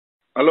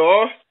Hello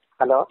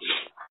hello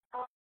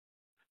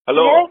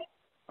hello.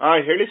 ಹಾ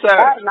ಹೇಳಿ sir.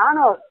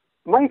 ನಾನು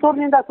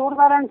ಮೈಸೂರಿನಿಂದ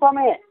ಸೂರ್ಯನಾರಾಯಣ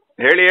ಸ್ವಾಮಿ.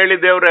 ಹೇಳಿ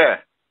ದೇವ್ರೆ.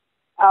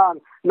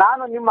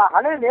 ನಾನು ನಿಮ್ಮ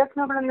ಹಳೆ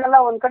ಲೇಖನಗಳನ್ನೆಲ್ಲ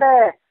ಒಂದ್ ಕಡೆ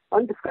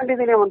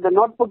ಅಂಟಿಸ್ಕೊಂಡಿದ್ದೀನಿ, ಒಂದು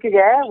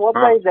ನೋಟ್ಬುಕ್ಕಿಗೆ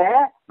ಓದ್ತಾ ಇದ್ದೆ.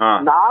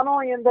 ನಾನು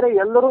ಎಂದರೆ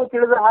ಎಲ್ಲರೂ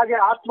ತಿಳಿದ ಹಾಗೆ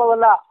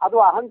ಆತ್ಮವಲ್ಲ,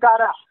 ಅದು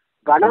ಅಹಂಕಾರ.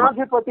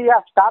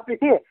 ಗಣಾಧಿಪತಿಯ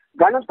ಸ್ಥಾಪಿಸಿ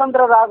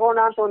ಗಣತಂತ್ರರಾಗೋಣ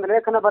ಅಂತ ಒಂದು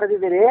ಲೇಖನ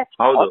ಬರೆದಿದ್ದೀನಿ.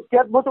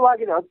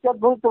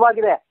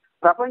 ಅತ್ಯದ್ಭುತವಾಗಿದೆ.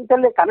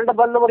 ಪ್ರಪಂಚದಲ್ಲಿ ಕನ್ನಡ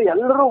ಬಲ್ಲವರು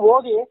ಎಲ್ಲರೂ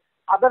ಓದಿ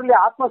ಅದರಲ್ಲಿ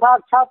ಆತ್ಮ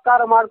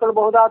ಸಾಕ್ಷಾತ್ಕಾರ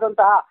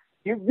ಮಾಡ್ಕೊಳ್ಬಹುದಾದಂತಹ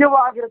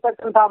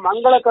ದಿವ್ಯವಾಗಿರತಕ್ಕಂತಹ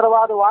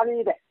ಮಂಗಳಕರವಾದ ವಾಣಿ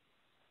ಇದೆ.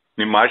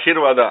 ನಿಮ್ಮ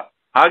ಆಶೀರ್ವಾದ.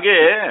 ಹಾಗೆ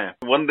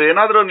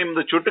ಒಂದೇನಾದ್ರೂ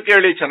ನಿಮ್ದು ಚುಟು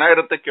ಕೇಳಿ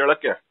ಚೆನ್ನಾಗಿರುತ್ತೆ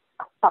ಕೇಳಕ್ಕೆ.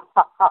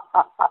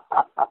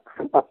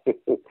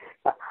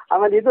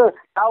 ಆಮೇಲೆ ಇದು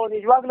ನಾವು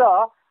ನಿಜವಾಗ್ಲೂ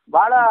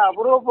ಬಹಳ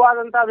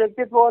ಅಪರೂಪವಾದಂತಹ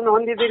ವ್ಯಕ್ತಿತ್ವವನ್ನು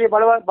ಹೊಂದಿದ್ದೀರಿ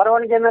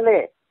ಬರವಣಿಗೆನಲ್ಲಿ.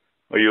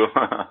 ಅಯ್ಯೋ,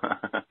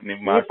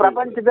 ಈ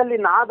ಪ್ರಪಂಚದಲ್ಲಿ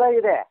ನಾದ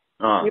ಇದೆ,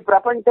 ಈ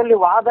ಪ್ರಪಂಚದಲ್ಲಿ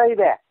ವಾದ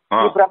ಇದೆ,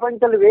 ಈ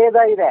ಪ್ರಪಂಚದಲ್ಲಿ ವೇದ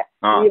ಇದೆ.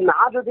 ಈ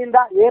ನಾದದಿಂದ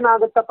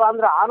ಏನಾಗುತ್ತಪ್ಪ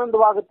ಅಂದ್ರೆ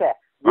ಆನಂದವಾಗುತ್ತೆ,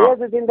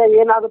 ವೇದದಿಂದ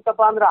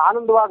ಏನಾಗುತ್ತಪ್ಪ ಅಂದ್ರೆ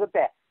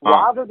ಆನಂದವಾಗುತ್ತೆ,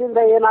 ವಾದದಿಂದ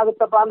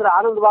ಏನಾಗುತ್ತಪ್ಪ ಅಂದ್ರೆ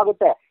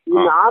ಆನಂದವಾಗುತ್ತೆ. ಈ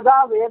ನಾದ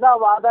ವೇದ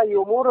ವಾದ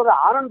ಇವು ಮೂರರ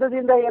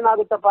ಆನಂದದಿಂದ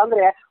ಏನಾಗುತ್ತಪ್ಪ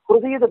ಅಂದ್ರೆ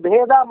ಹೃದಯದ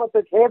ಭೇದ ಮತ್ತು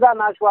ಖೇದ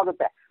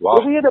ನಾಶವಾಗುತ್ತೆ.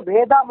 ಹೃದಯದ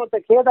ಭೇದ ಮತ್ತು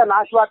ಖೇದ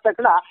ನಾಶವಾದ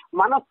ತಕ್ಷಣ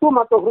ಮನಸ್ಸು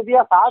ಮತ್ತು ಹೃದಯ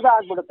ಸಾದ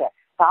ಆಗ್ಬಿಡುತ್ತೆ.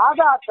 ಸಾದ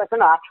ಆದ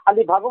ತಕ್ಷಣ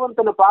ಅಲ್ಲಿ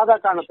ಭಗವಂತನ ಪಾದ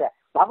ಕಾಣುತ್ತೆ.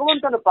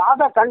 ಭಗವಂತನ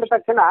ಪಾದ ಕಂಡ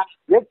ತಕ್ಷಣ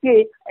ವ್ಯಕ್ತಿ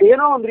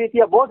ಏನೋ ಒಂದು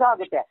ರೀತಿಯ ಬೋಧ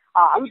ಆಗುತ್ತೆ.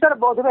 ಆ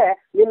ಅಂತರ್ಬೋಧವೇ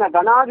ನಿನ್ನ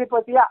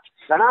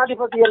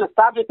ಗಣಾಧಿಪತಿಯನ್ನು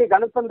ಸ್ಥಾಪಿಸಿ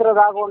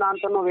ಗಣತಂತ್ರರಾಗೋಣ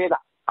ಅಂತನೋ ವೇದ.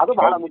 ಅದು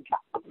ಬಹಳ ಮುಖ್ಯ.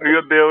 ಅಯ್ಯೋ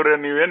ದೇವ್ರೆ,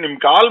 ನೀವೇ ನಿಮ್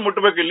ಕಾಲ್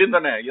ಮುಟ್ಬೇಕು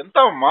ಇಲ್ಲಿಂದಾನೆ. ಎಂತ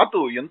ಮಾತು,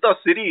 ಎಂತ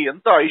ಸಿರಿ,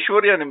 ಎಂತ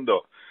ಐಶ್ವರ್ಯ ನಿಮ್ದು.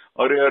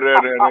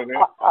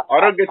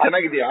 ಆರೋಗ್ಯ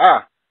ಚೆನ್ನಾಗಿದ್ಯಾ?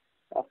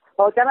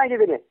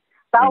 ಚೆನ್ನಾಗಿದ್ದೀನಿ.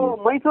 ತಾವು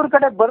ಮೈಸೂರು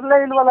ಕಡೆ ಬರ್ಲೇ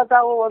ಇಲ್ವಲ್ಲ?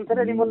 ತಾವು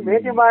ಒಂದ್ಸರಿ ನಿಮ್ಮನ್ನ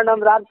ಭೇಟಿ ಮಾಡೋಣ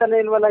ಅಂದ್ರೆ ಆಗ್ತಾನೆ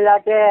ಇಲ್ವಲ್ಲ,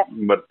 ಯಾಕೆ?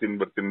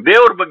 ಬರ್ತೀನಿ.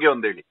 ದೇವ್ರ ಬಗ್ಗೆ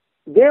ಒಂದ್ ಹೇಳಿ.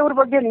 ದೇವ್ರ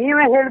ಬಗ್ಗೆ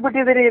ನೀವೇ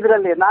ಹೇಳ್ಬಿಟ್ಟಿದ್ದೀರಿ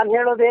ಇದ್ರಲ್ಲಿ, ನಾನ್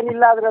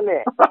ಹೇಳೋದೇನಿಲ್ಲ ಅದ್ರಲ್ಲಿ.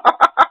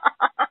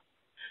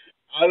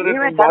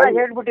 ನೀವೇ ಚೆನ್ನಾಗಿ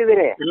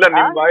ಹೇಳ್ಬಿಟ್ಟಿದ್ದೀರಿ. ಇಲ್ಲ,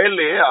 ನಿಮ್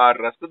ಬಾಯಲ್ಲಿ ಆ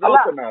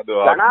ರಸದೌತಣ ಅದು.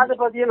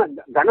 ಗಣಾಧಿಪತಿಯನ್ನು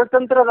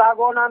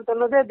ಗಣತಂತ್ರರಾಗೋಣ ಅಂತ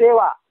ಅನ್ನೋದೇ ದೇವ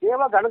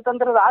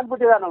ಗಣತಂತ್ರದ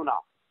ಆಗ್ಬಿಟ್ಟಿದಾನ. ಅವನು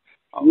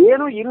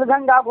ಏನು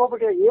ಇಲ್ದಂಗ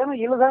ಹೋಗ್ಬಿಟ್ಟಿದೆ. ಏನು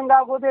ಇಲ್ದಂಗ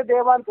ಆಗೋದೇ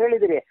ದೇವ ಅಂತ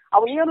ಹೇಳಿದಿರಿ.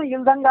 ಅವ್ ಏನು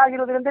ಇಲ್ದಂಗ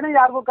ಆಗಿರೋದ್ರಿಂದನೇ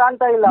ಯಾರಿಗೂ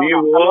ಕಾಣ್ತಾ ಇಲ್ಲ.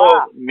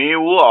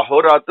 ನೀವು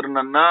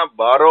ಅಹೋರಾತ್ರನನ್ನ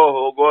ಬಾರೋ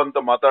ಹೋಗೋ ಅಂತ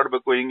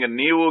ಮಾತಾಡ್ಬೇಕು. ಹಿಂಗೆ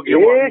ನೀವು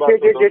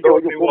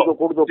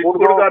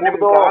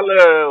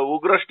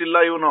ಉಗ್ರಷ್ಟಿಲ್ಲ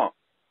ಇವನು.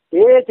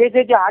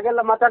 ಚೇಚಿ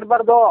ಹಾಗೆಲ್ಲ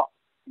ಮಾತಾಡ್ಬಾರ್ದು.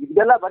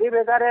 ಇದೆಲ್ಲ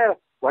ಬರಿಬೇಕಾದ್ರೆ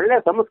ಒಳ್ಳೆ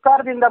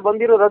ಸಂಸ್ಕಾರದಿಂದ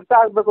ಬಂದಿರೋ ರಕ್ತ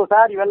ಆಗ್ಬೇಕು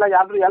ಸರ್. ಇವೆಲ್ಲ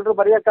ಎಲ್ರು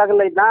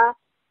ಬರೆಯಕ್ಕಾಗಲ್ಲ. ಇದನ್ನ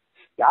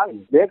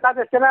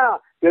ಬೇಕಾದಷ್ಟು ಜನ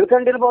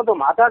ತಿಳ್ಕೊಂಡಿರ್ಬೋದು,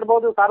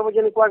 ಮಾತಾಡ್ಬೋದು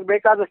ಸಾರ್ವಜನಿಕವಾಗಿ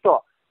ಬೇಕಾದಷ್ಟು.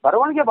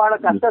 ಬರವಣಿಗೆ ಬಹಳ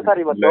ಕಷ್ಟ ಸರ್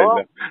ಇವತ್ತು.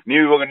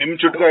 ನೀವು ಇವಾಗ ನಿಮ್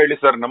ಚುಟ್ಕ ಹೇಳಿ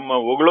ಸರ್, ನಮ್ಮ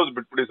ಹೊಗಳೋದು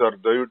ಬಿಟ್ಬಿಡಿ ಸರ್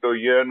ದಯವಿಟ್ಟು.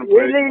 ಏನು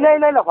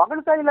ಇಲ್ಲ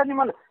ಹೊಗಳ್ತಾ ಇಲ್ಲ,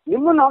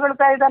 ನಿಮ್ಮನ್ನ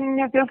ಹೊಗಳ್ತಾ ಇದ್ದಾನೆ.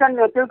 ನೀವು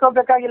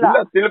ತಿಳ್ಕೊಬೇಕಾಗಿಲ್ಲ.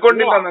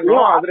 ತಿಳ್ಕೊಂಡಿಲ್ಲ ನಾನು.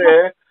 ಆದ್ರೆ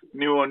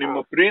ನೀವು ನಿಮ್ಮ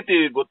ಪ್ರೀತಿ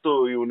ಗೊತ್ತು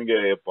ಇವನಿಗೆ.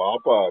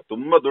 ಪಾಪ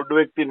ತುಂಬಾ ದೊಡ್ಡ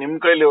ವ್ಯಕ್ತಿ. ನಿಮ್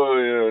ಕೈಲಿ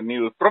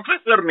ನೀವು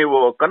ಪ್ರೊಫೆಸರ್, ನೀವು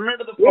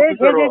ಕನ್ನಡದ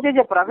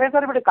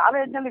ಪ್ರೊಫೆಸರ್ ಬಿಡಿ.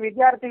 ಕಾಲೇಜಿನಲ್ಲಿ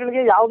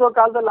ವಿದ್ಯಾರ್ಥಿಗಳಿಗೆ ಯಾವ್ದೋ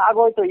ಕಾಲದಲ್ಲಿ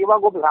ಆಗೋಯ್ತು.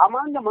 ಇವಾಗ ಒಬ್ಬ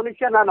ಸಾಮಾನ್ಯ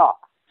ಮನುಷ್ಯ, ನಾನು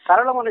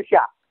ಸರಳ ಮನುಷ್ಯ.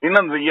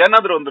 ಇನ್ನೊಂದು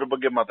ಏನಾದ್ರೂ ಒಂದ್ರ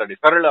ಬಗ್ಗೆ ಮಾತಾಡಿ,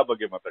 ಸರಳ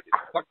ಬಗ್ಗೆ ಮಾತಾಡಿ.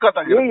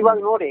 ಸಖತ್ತಾಗಿ ಇವಾಗ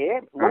ನೋಡಿ,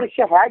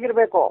 ಮನುಷ್ಯ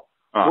ಹೇಗಿರ್ಬೇಕು?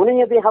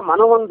 ಮುನಿಯ ದೇಹ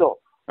ಮನವೊಂದು,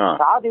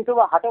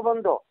 ಸಾಧಿಸುವ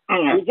ಹಠವೊಂದು,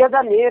 ನಿಜದ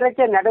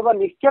ನೇರಕ್ಕೆ ನಡೆವ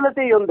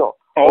ನಿಶ್ಚಲತೆಯೊಂದು,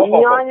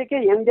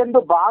 ಅನ್ಯಾಯಕ್ಕೆ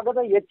ಎಂದೆಂದು ಭಾಗದ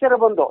ಎಚ್ಚರ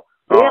ಬಂದು,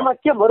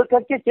 ಪ್ರೇಮಕ್ಕೆ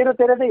ಮರುಕಕ್ಕೆ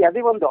ಚಿರುತೆರೆದ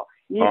ಎದೆವೊಂದು.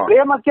 ಈ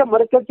ಪ್ರೇಮಕ್ಕೆ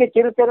ಮರುಕಕ್ಕೆ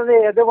ಚಿರುತೆರೆದ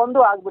ಎದೆವೊಂದು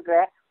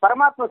ಆಗ್ಬಿಟ್ರೆ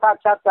ಪರಮಾತ್ಮ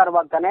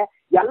ಸಾಕ್ಷಾತ್ಕಾರವಾಗ್ತಾನೆ.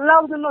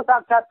 ಎಲ್ಲದನ್ನೂ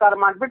ಸಾಕ್ಷಾತ್ಕಾರ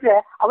ಮಾಡ್ಬಿಟ್ರೆ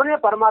ಅವನೇ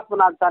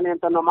ಪರಮಾತ್ಮನಾಗ್ತಾನೆ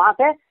ಅಂತ ಅನ್ನೋ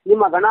ಮಾತೆ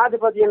ನಿಮ್ಮ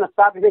ಗಣಾಧಿಪತಿಯನ್ನು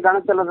ಸ್ಥಾಪಿಸಿ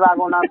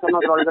ಗಣತಂತ್ರರಾಗೋಣ ಅಂತ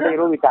ಅನ್ನೋದ್ರೊಳಗಡೆ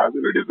ಇರೋ ವಿಚಾರ.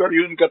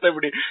 ಇವನ್ ಕತೆ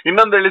ಬಿಡಿ.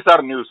 ಇನ್ನೊಂದ್ ಹೇಳಿ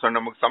ಸರ್. ನೀವು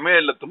ನಮಗ್ ಸಮಯ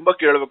ಎಲ್ಲ ತುಂಬಾ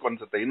ಕೇಳ್ಬೇಕು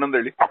ಅನ್ಸುತ್ತೆ. ಇನ್ನೊಂದ್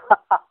ಹೇಳಿ.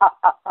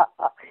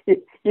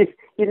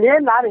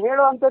 ಇನ್ನೇನ್ ನಾನು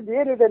ಹೇಳುವಂತದ್ದು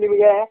ಏನಿದೆ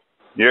ನಿಮಗೆ?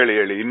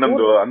 ಹೇಳಿ.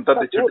 ಇನ್ನೊಂದು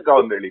ಅಂತದ್ದು ಚಿಟ್ಕ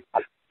ಒಂದ್ ಹೇಳಿ.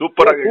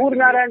 ಸೂಪರ್ ಆಗಿ.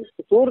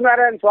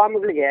 ಸೂರ್ಯನಾರಾಯಣ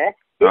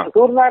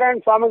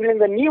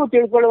ಸ್ವಾಮಿಗಳಿಂದ ನೀವು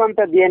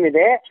ತಿಳ್ಕೊಳ್ಳುವಂತದ್ದು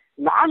ಏನಿದೆ,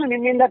 ನಾನು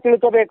ನಿಮ್ಮಿಂದ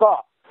ತಿಳ್ಕೋಬೇಕು.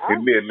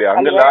 ಇರ್ಲಿ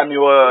ಹಂಗಲ್ಲ.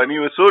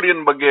 ನೀವು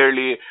ಸೂರ್ಯನ ಬಗ್ಗೆ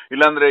ಹೇಳಿ,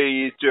 ಇಲ್ಲಾಂದ್ರೆ ಈ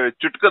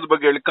ಚುಟ್ಕದ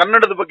ಬಗ್ಗೆ ಹೇಳಿ,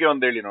 ಕನ್ನಡದ ಬಗ್ಗೆ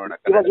ಒಂದ್ ಹೇಳಿ ನೋಡೋಣ.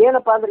 ಇವಾಗ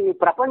ಏನಪ್ಪಾ ಅಂದ್ರೆ ಈ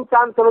ಪ್ರಪಂಚ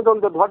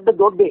ಅಂತನ್ನೋದೊಂದು ದೊಡ್ಡ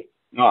ದೊಡ್ಡಿ.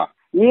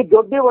 ಈ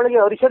ದೊಡ್ಡಿ ಒಳಗೆ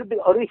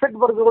ಅರಿಷಡ್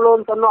ವರ್ಗಗಳು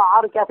ಅಂತ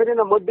 6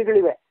 ಕೆಸರಿನ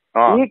ಮಡ್ಡಿಗಳಿವೆ.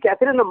 ಈ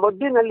ಕೆಸರಿನ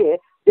ಮಡ್ಡಿನಲ್ಲಿ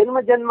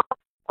ಜನ್ಮ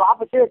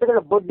ಪಾಪಶೇಷಗಳ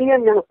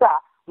ಬಡ್ಡಿಯನ್ನು ನೆನೆಸ್ತಾ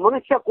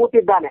ಮನುಷ್ಯ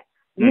ಕೂತಿದ್ದಾನೆ.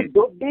 ಈ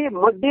ದೊಡ್ಡಿ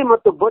ಮಡ್ಡಿ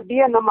ಮತ್ತು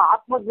ಬಡ್ಡಿಯೇ ನಮ್ಮ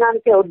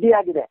ಆತ್ಮಜ್ಞಾನಕ್ಕೆ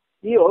ಅಡ್ಡಿಯಾಗಿದೆ.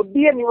 ಈ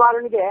ಅಡ್ಡಿಯ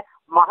ನಿವಾರಣೆಗೆ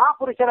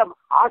ಮಹಾಪುರುಷರ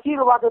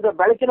ಆಶೀರ್ವಾದದ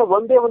ಬೆಳಕಿನ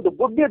ಒಂದೇ ಒಂದು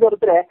ಬುಡ್ಡಿ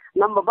ದೊರೆತರೆ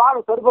ನಮ್ಮ ಬಾಳು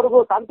ಸರ್ವರಿಗೂ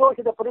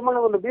ಸಂತೋಷದ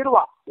ಪರಿಮಳವನ್ನು ಬೀರುವ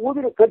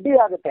ಊದಿನ ಕಡ್ಡಿ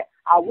ಆಗುತ್ತೆ.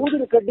 ಆ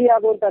ಊದಿನ ಕಡ್ಡಿ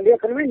ಆಗುವಂತ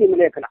ಲೇಖನವೇ ನಿಮ್ಮ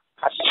ಲೇಖನ.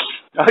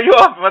 ಅಯ್ಯೋ,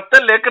 ಮತ್ತೆ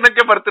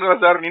ಲೇಖನಕ್ಕೆ ಬರ್ತಿರುವ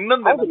ಸರ್.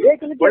 ಇನ್ನೊಂದು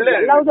ಲೇಖನಕ್ಕೆ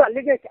ಎಲ್ಲವುದು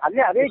ಅಲ್ಲಿಗೆ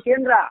ಅದೇ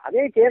ಕೇಂದ್ರ,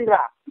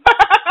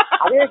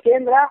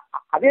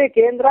 ಅದೇ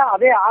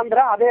ಆಂಧ್ರ,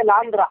 ಅದೇ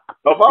ಲಾಂಧ್ರ.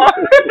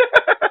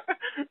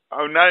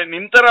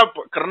 ನಿಂತರ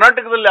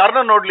ಕರ್ನಾಟಕದಲ್ಲಿ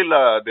ಯಾರನ್ನ ನೋಡ್ಲಿಲ್ಲ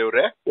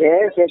ದೇವ್ರೆ?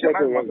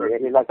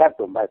 ಏನಿಲ್ಲ ಸರ್,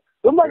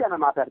 ತುಂಬಾ ಜನ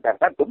ಮಾತಾಡ್ತಾರೆ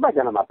ಸರ್, ತುಂಬಾ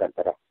ಜನ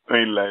ಮಾತಾಡ್ತಾರೆ.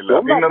 ಇಲ್ಲ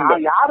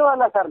ಯಾರು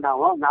ಅಲ್ಲ ಸರ್,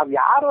 ನಾವ್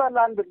ಯಾರು ಅಲ್ಲ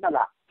ಅಂದ್ಬಿಟ್ನಲ್ಲ.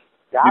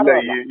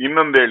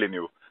 ಇನ್ನೊಂದು ಹೇಳಿ.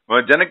 ನೀವು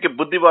ಜನಕ್ಕೆ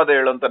ಬುದ್ಧಿವಾದ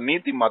ಹೇಳುವಂತ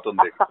ನೀತಿ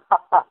ಮಾತೊಂದು ಹೇಳಿ.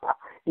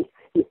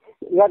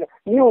 ಇವಾಗ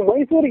ನೀವು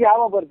ಮೈಸೂರಿಗೆ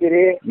ಯಾವಾಗ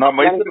ಬರ್ತೀರಿ? ನಾ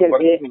ಮೈಸೂರಿಗೆ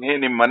ಬರ್ತೀನಿ,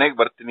 ನಿಮ್ ಮನೆಗ್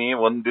ಬರ್ತೀನಿ,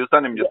 ಒಂದ್ ದಿವಸ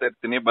ನಿಮ್ ಜೊತೆ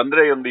ಇರ್ತೀನಿ.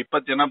 ಬಂದ್ರೆ ಒಂದು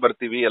 20 ಜನ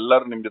ಬರ್ತೀವಿ,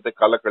 ಎಲ್ಲಾರು ನಿಮ್ ಜೊತೆ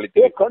ಕಾಲ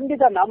ಕಳಿತೀವಿ.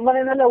 ಖಂಡಿತ ನಮ್ಮ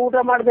ಮನೆಯಲ್ಲೇ ಊಟ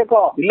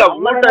ಮಾಡ್ಬೇಕು. ಇಲ್ಲ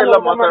ಊಟ ಎಲ್ಲ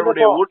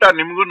ಮಾತಾಡ್ಬಿಡಿ, ಊಟ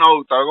ನಿಮ್ಗೂ ನಾವು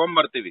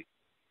ತಗೊಂಡ್ಬರ್ತೀವಿ.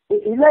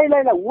 ಇಲ್ಲ ಇಲ್ಲ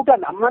ಇಲ್ಲ, ಊಟ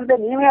ನಮ್ಮಂತೆ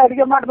ನೀವೇ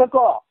ಅಡಿಗೆ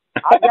ಮಾಡ್ಬೇಕು,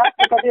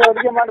 ಆಧ್ಯಾತ್ಮಿಕತೆ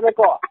ಅಡಿಗೆ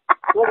ಮಾಡ್ಬೇಕು.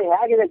 ನೋಡಿ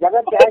ಹೇಗಿದೆ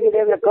ಜಗತ್ತು, ಹೇಗಿದೆ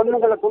ಅಂದ್ರೆ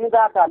ಕಣ್ಣುಗಳ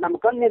ಕುಣಿದಾಟ. ನಮ್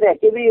ಕಣ್ಣಿದೆ,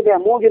 ಕಿವಿ ಇದೆ,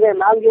 ಮೂಗಿದೆ,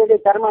 ನಾಲ್ಗೆ ಇದೆ,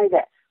 ಚರ್ಮ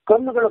ಇದೆ.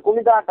 ಕಣ್ಣುಗಳ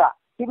ಕುಣಿದಾಟ,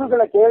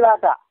 ಕಿವಿಗಳ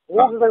ಕೇಳಾಟ,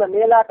 ಮೂಗುಗಳ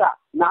ಮೇಲಾಟ,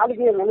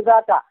 ನಾಲಿಗೆಯ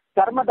ನೆನೆದಾಟ,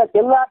 ಚರ್ಮದ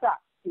ಚೆಲ್ಲಾಟ,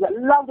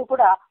 ಇವೆಲ್ಲವೂ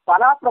ಕೂಡ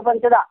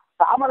ಪರಾಪ್ರಪಂಚದ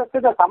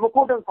ಸಾಮರಸ್ಯದ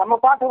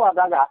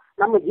ಸಮಪಾಠವಾದಾಗ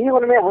ನಮ್ಮ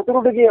ಜೀವನವೇ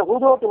ಹಸುರುಡಿಗೆಯ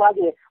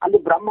ಹೂದೋಟವಾಗಿ ಅಲ್ಲಿ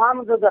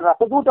ಬ್ರಹ್ಮಾನಂದದ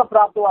ರಸದೂಟ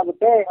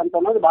ಪ್ರಾಪ್ತವಾಗುತ್ತೆ ಅಂತ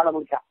ಅನ್ನೋದು ಬಹಳ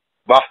ಮುಖ್ಯ.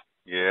 ಬಾ,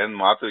 ಏನ್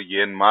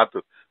ಮಾತು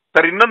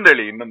ಸರ್. ಇನ್ನೊಂದ್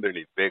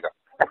ಹೇಳಿ ಬೇಗ,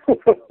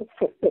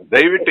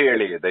 ದಯವಿಟ್ಟು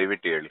ಹೇಳಿ.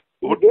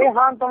 ಈ ದೇಹ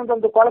ಅಂತ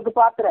ಒಂದು ಕೊಳಕು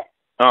ಪಾತ್ರೆ,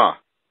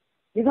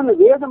 ಇದನ್ನು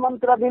ವೇದ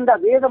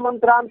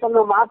ಮಂತ್ರ ಅಂತ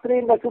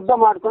ಮಾತ್ರೆಯಿಂದ ಶುದ್ಧ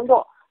ಮಾಡ್ಕೊಂಡು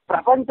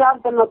ಪ್ರಪಂಚ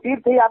ಅಂತ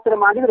ತೀರ್ಥಯಾತ್ರೆ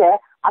ಮಾಡಿದ್ರೆ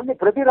ಅಲ್ಲಿ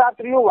ಪ್ರತಿ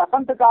ರಾತ್ರಿಯೂ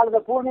ವಸಂತ ಕಾಲದ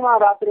ಪೂರ್ಣಿಮಾ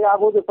ರಾತ್ರಿ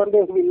ಆಗುವುದು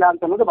ಸಂದೇಹವಿಲ್ಲ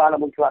ಅಂತ ಅನ್ನೋದು ಬಹಳ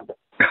ಮುಖ್ಯವಾದ್ದು.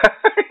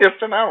 ಎಷ್ಟು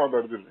ಚೆನ್ನಾಗಿ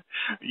ಮಾತಾಡ್ತಿದ್ವಿ.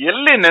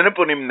 ಎಲ್ಲಿ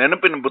ನೆನಪು, ನಿಮ್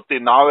ನೆನಪಿನ ಬುತ್ತಿ?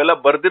 ನಾವೆಲ್ಲ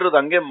ಬರ್ದಿರೋದು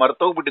ಹಂಗೆ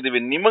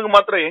ಮರ್ತೋಗ್ಬಿಟ್ಟಿದೀವಿ. ನಿಮಗ್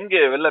ಮಾತ್ರ ಹೆಂಗೆ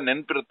ಅವೆಲ್ಲ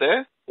ನೆನಪಿರುತ್ತೆ?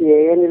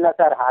 ಏನಿಲ್ಲ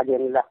ಸರ್,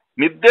 ಹಾಗೇನಿಲ್ಲ.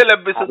 ನಿದ್ದೆ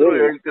ಲಭಿಸಿದ್ರು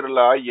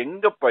ಹೇಳ್ತಿರಲ್ಲ,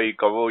 ಹೆಂಗಪ್ಪ ಈ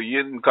ಕವು?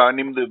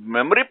 ನಿಮ್ದು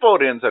ಮೆಮರಿ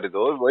ಪವರ್ ಏನ್ ಸರ್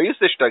ಇದು?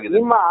 ವಯಸ್ಸು ಎಷ್ಟಾಗಿದೆ?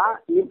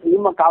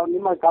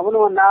 ನಿಮ್ಮ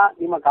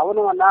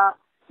ಕವನವನ್ನ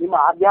ನಿಮ್ಮ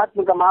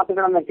ಆಧ್ಯಾತ್ಮಿಕ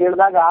ಮಾತುಗಳನ್ನ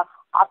ಕೇಳಿದಾಗ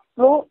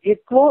ಅತ್ಲು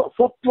ಇತ್ಲು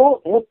ಸುತ್ಲು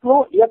ಮುತ್ಲು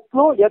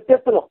ಎತ್ಲು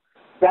ಎತ್ತೆತ್ತಲು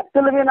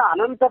ಬೆತ್ತಲುವಿನ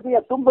ಅನಂತತೆಯ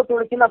ತುಂಬು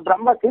ತುಳುಕಿನ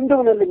ಬ್ರಹ್ಮ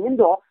ಸಿಂಧುವಿನಲ್ಲಿ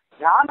ಮಿಂದು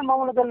ಧ್ಯಾನ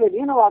ಮೌನದಲ್ಲಿ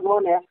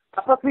ಲೀನವಾಗುವವನೇ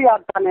ತಪಸ್ವಿ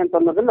ಆಗ್ತಾನೆ ಅಂತ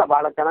ಅನ್ನೋದನ್ನ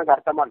ಬಹಳ ಚೆನ್ನಾಗಿ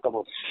ಅರ್ಥ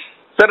ಮಾಡ್ಕೋಬಹುದು.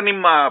 ಸರ್,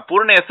 ನಿಮ್ಮ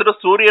ಪೂರ್ಣ ಹೆಸರು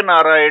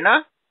ಸೂರ್ಯನಾರಾಯಣ?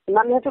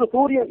 ನನ್ನ ಹೆಸರು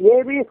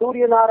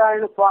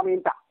ಸೂರ್ಯನಾರಾಯಣ ಸ್ವಾಮಿ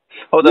ಅಂತ.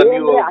 ಹೌದಾ?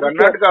 ನೀವು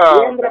ಕರ್ನಾಟಕ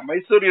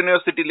ಮೈಸೂರು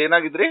ಯೂನಿವರ್ಸಿಟಿಲಿ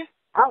ಏನಾಗಿದ್ರಿ?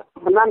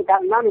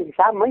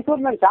 ನಾನು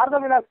ಮೈಸೂರಿನ ಶಾರದಾ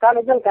ವಿಲಾಸ್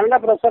ಕಾಲೇಜಲ್ಲಿ ಕನ್ನಡ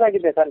ಪ್ರೊಫೆಸರ್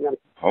ಆಗಿದ್ದೆ ಸರ್ ನಾನು.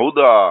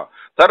 ಹೌದಾ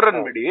ಸರ್?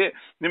 ಅನ್ಬಿಡಿ,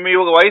 ನಿಮ್ಮ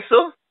ಇವಾಗ ವಯಸ್ಸು?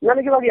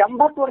 ನನಗೆ ಇವಾಗ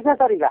 80 ವರ್ಷ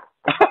ಸರ್. ಈಗ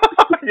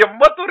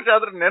 80 ವರ್ಷ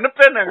ಆದ್ರೆ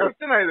ನೆನಪೇನೆ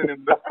ಅಷ್ಟೇನ ಇದೆ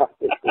ನಿಮ್ದು?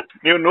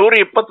 ನೀವು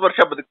 120 ವರ್ಷ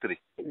ಬದುಕ್ತೀರಿ.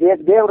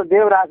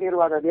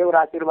 ದೇವ್ರ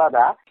ಆಶೀರ್ವಾದ.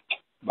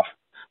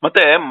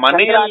 ಮತ್ತೆ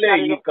ಮನೆಯಲ್ಲೇ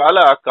ಈ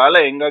ಕಾಲ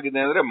ಹೆಂಗಾಗಿದೆ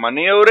ಅಂದ್ರೆ,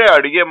 ಮನೆಯವರೇ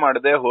ಅಡಿಗೆ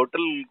ಮಾಡದೆ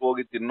ಹೋಟೆಲ್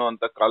ಹೋಗಿ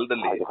ತಿನ್ನುವಂತ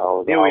ಕಾಲದಲ್ಲಿ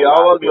ನೀವು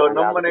ಯಾವಾಗ್ಲೂ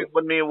ನಮ್ ಮನೆಗ್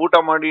ಬನ್ನಿ, ಊಟ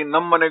ಮಾಡಿ,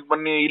 ನಮ್ ಮನೆಗ್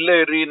ಬನ್ನಿ, ಇಲ್ಲೇ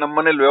ಇರ್ರಿ, ನಮ್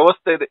ಮನೇಲಿ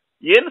ವ್ಯವಸ್ಥೆ ಇದೆ.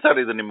 ಏನ್ ಸರ್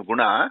ಇದು ನಿಮ್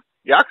ಗುಣ?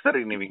 ಯಾಕೆ ಸರ್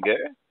ನೀವ್ ಹಿಂಗೆ?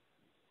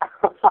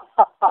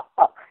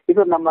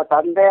 ಇದು ನಮ್ಮ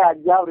ತಂದೆ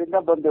ಅಜ್ಜ ಅವರಿಂದ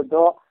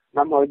ಬಂದಿದ್ದು,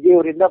 ನಮ್ಮ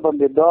ಅಜ್ಜಿಯವರಿಂದ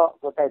ಬಂದಿದ್ದು,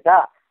 ಗೊತ್ತಾಯ್ತಾ?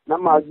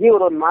 ನಮ್ಮ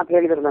ಅಜ್ಜಿಯವರು ಒಂದು ಮಾತು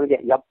ಹೇಳಿದ್ರು ನನಗೆ.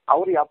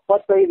 ಅವ್ರು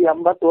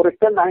 75-80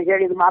 ವರ್ಷದಲ್ಲಿ ನನಗೆ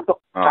ಹೇಳಿದ ಮಾತು.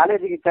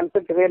 ಕಾಲೇಜಿಗೆ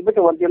ಕೆಲಸಕ್ಕೆ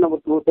ಸೇರ್ಬಿಟ್ಟು ಒಂದಿನ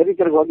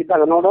ತೆರಿಕರಿಗೆ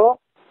ಹೋಗಿದ್ದಾಗ, ನೋಡು,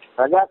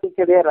 ರಜಾ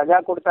ಸಿಕ್ಕಿದೆ, ರಜಾ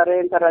ಕೊಡ್ತಾರೆ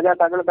ಅಂತ ರಜಾ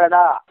ತಗೊಳ್ಬೇಡ,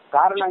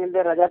 ಕಾರಣ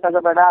ಇಲ್ಲದೆ ರಜಾ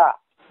ತಗೋಬೇಡ.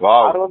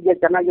 ಆರೋಗ್ಯ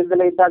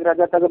ಚೆನ್ನಾಗಿದ್ದಲೇ ಇದ್ದಾಗ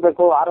ರಜಾ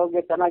ತಗೋಬೇಕು.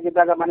 ಆರೋಗ್ಯ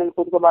ಚೆನ್ನಾಗಿದ್ದಾಗ ಮನೇಲಿ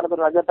ಕೂತ್ಕೋಬಾರದು,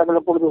 ರಜಾ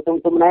ತಗೊಳ್ಕೂಡುದು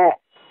ಸುಮ್ನೆ.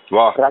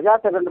 ರಜಾ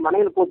ತಗೊಂಡು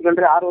ಮನೇಲಿ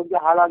ಕೂತ್ಕೊಂಡ್ರೆ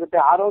ಆರೋಗ್ಯ ಹಾಳಾಗುತ್ತೆ.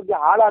 ಆರೋಗ್ಯ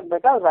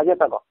ಹಾಳಾಗ್ಬೇಕಾದ್ರೆ ರಜೆ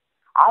ತಗೋ.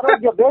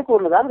 ಆರೋಗ್ಯ ಬೇಕು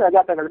ಅನ್ನೋದಾದ್ರೆ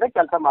ರಜಾ ತಗೊಳ್ದೆ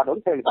ಕೆಲಸ ಮಾಡು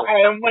ಅಂತ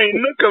ಹೇಳ್ತಾರೆ.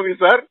 ಇನ್ನೂ ಕವಿ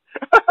ಸರ್.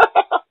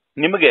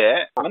 ನಿಮಗೆ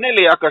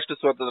ಮನೇಲಿ ಯಾಕಷ್ಟು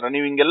ಸ್ವಾತಂತ್ರ್ಯ?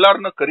 ನೀವು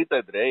ಹಿಂಗೆಲ್ಲಾರನ್ನ ಕರಿತಾ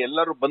ಇದ್ರೆ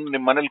ಎಲ್ಲಾರು ಬಂದು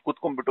ನಿಮ್ ಮನೇಲಿ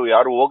ಕೂತ್ಕೊಂಡ್ಬಿಟ್ಟು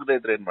ಯಾರು ಹೋಗದೆ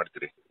ಇದ್ರೆ ಏನ್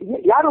ಮಾಡ್ತೀರಿ?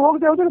 ಯಾರು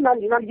ಹೋಗದೆ ಹೋದ್ರೆ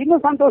ನನ್ಗೆ ಇನ್ನೂ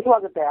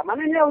ಸಂತೋಷವಾಗುತ್ತೆ.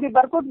 ಮನೇಲಿ ಅವ್ರಿಗೆ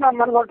ಬರ್ಕೊಟ್ಟು ನಾನು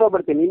ಮನೆಗೆ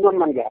ಹೊರಟೋಗ್ಬಿಡ್ತೀನಿ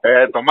ಇನ್ನೊಂದು ಮನೆಗೆ.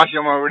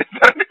 ತಮಾಷೆ ಮಾಡ್ಬಿಡಿ.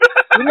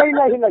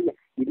 ಇಲ್ಲ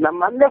ನಮ್ಮ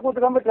ಮನೇಲೆ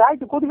ಕೂತ್ಕೊಂಡ್ಬಿಟ್ರೆ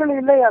ಆಯ್ತು, ಕೂತ್ಕೊಳ್ಳಿ.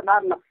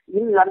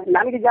 ಇಲ್ಲ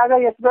ನನಗೆ ಜಾಗ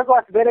ಎಷ್ಟು ಬೇಕೋ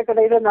ಅಷ್ಟು ಬೇರೆ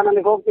ಕಡೆ ಇದೆ, ನಾನು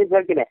ಅಲ್ಲಿಗೆ ಹೋಗ್ತೀನಿ ಅಂತ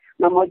ಹೇಳ್ತೀನಿ.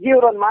 ನಮ್ಮ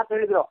ಅಜ್ಜಿಯವರು ಒಂದು ಮಾತು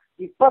ಹೇಳಿದ್ರು,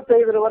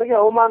 25ರವರೆಗೆ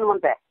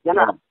ಅವಮಾನವಂತೆ ಜನ.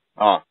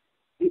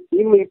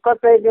 ನಿಮ್ಮ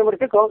 25ನೇ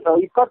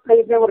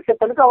ವರ್ಷ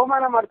ತನಕ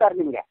ಅವಮಾನ ಮಾಡ್ತಾರೆ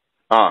ನಿಮ್ಗೆ.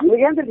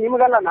 ನಿಮ್ಗೇನ್ರಿ?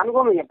 ನಿಮ್ಗಲ್ಲ,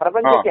 ನನ್ಗೂ,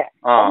 ಪ್ರಪಂಚಕ್ಕೆ.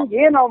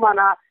 ಏನ್ ಅವಮಾನ?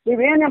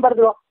 ನೀವೇನೇ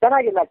ಬರ್ದ್ರು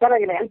ಚೆನ್ನಾಗಿಲ್ಲ,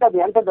 ಎಂತ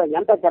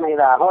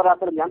ಚೆನ್ನಾಗಿದೆ,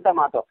 ಅಹೋರಾತ್ರ ಎಂತ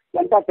ಮಾತು,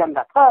 ಎಂತ ಚಂದ,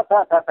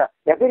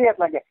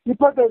 ಎಫಿರಿಯತ್ಲಾಗೆ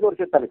 25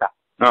 ವರ್ಷದ ತನಕ.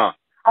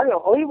 ಅದೇ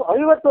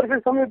 50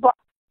 ವರ್ಷದ ಸಮೀಪ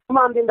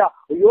ಅಭಿಮಾನದಿಂದ,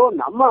 ಅಯ್ಯೋ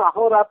ನಮ್ಮ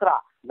ಅಹೋರಾತ್ರ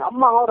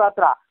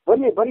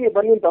ಬನ್ನಿ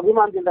ಅಂತ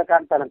ಅಭಿಮಾನದಿಂದ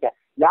ಕಾಣ್ತಾರಂತೆ.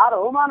 ಯಾರು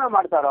ಅವಮಾನ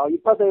ಮಾಡ್ತಾರೋ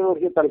 25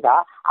 ವರ್ಷದ ತನಕ,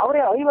 ಅವರೇ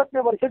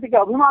 50ನೇ ವರ್ಷಕ್ಕೆ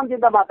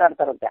ಅಭಿಮಾನದಿಂದ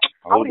ಮಾತಾಡ್ತಾರಂತೆ.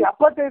 ಅವ್ರು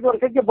 75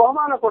 ವರ್ಷಕ್ಕೆ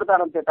ಬಹುಮಾನ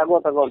ಕೊಡ್ತಾರಂತೆ, ತಗೋ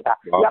ಅಂತ.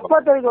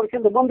 75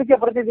 ವರ್ಷದಿಂದ ಮುಂದಕ್ಕೆ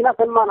ಪ್ರತಿದಿನ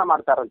ಸನ್ಮಾನ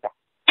ಮಾಡ್ತಾರಂತೆ.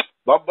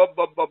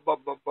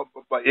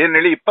 ಏನ್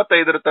ಹೇಳಿ?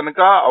 25ರ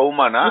ತನಕ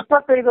ಅವಮಾನ,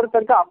 25ರ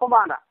ತನಕ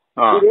ಅಪಮಾನ.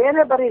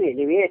 ನೀವೇನೇ ಬರೀರಿ,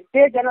 ನೀವ್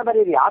ಎಷ್ಟೇ ಜನ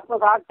ಬರೀರಿ, ಆತ್ಮ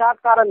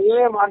ಸಾಕ್ಷಾತ್ಕಾರ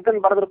ನೀವೇ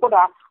ಮಾಡ್ಕೊಂಡು ಬರೆದ್ರು ಕೂಡ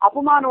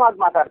ಅಪಮಾನವಾಗಿ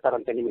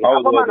ಮಾತಾಡ್ತಾರಂತೆ ನಿಮಗೆ.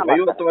 ಅಪಮಾನ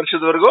 50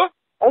 ವರ್ಷದವರೆಗೂ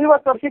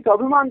 50 ವರ್ಷಕ್ಕೆ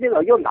ಅಭಿಮಾನದಿಂದ,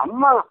 ಅಯ್ಯೋ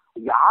ನಮ್ಮ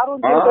ಯಾರು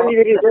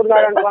ತಿಳ್ಕೊಂಡಿದ್ದೀರಿ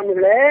ಸೂರ್ಯನಾರಾಯಣ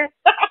ಸ್ವಾಮಿಗಳೇ,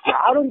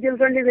 ಯಾರು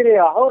ತಿಳ್ಕೊಂಡಿದ್ದೀರಿ?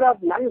 ಅವ್ರ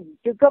ನನ್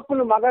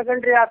ಚಿಕ್ಕಪ್ಪನ ಮಗ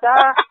ಕಂಡ್ರಿ ಆತ,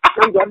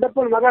 ನಮ್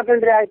ದೊಡ್ಡಪ್ಪನ ಮಗ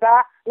ಕಂಡ್ರಿ ಆಯ್ತಾ,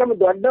 ನಮ್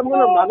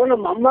ದೊಡ್ಡಮ್ಮನ ಮಗನ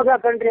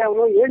ಮೊಮ್ಮಗ ಕಂಡ್ರಿ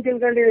ಅವನು, ಏನ್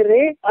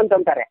ತಿಳ್ಕೊಂಡಿದ್ದೀರಿ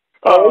ಅಂತಂತಾರೆ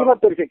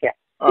 50 ವರ್ಷಕ್ಕೆ.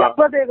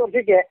 75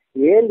 ವರ್ಷಕ್ಕೆ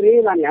ಏನ್ರಿ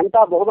ನಾನು ಎಂತ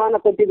ಬಹುಮಾನ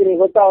ಕೊಟ್ಟಿದ್ದೀನಿ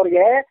ಗೊತ್ತಾ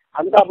ಅವ್ರಿಗೆ,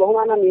 ಅಂತ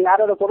ಬಹುಮಾನ ನೀವ್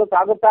ಯಾರು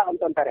ಕೊಡೋಕ್ಕಾಗುತ್ತಾ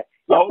ಅಂತಂತಾರೆ.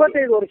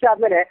 75 ವರ್ಷ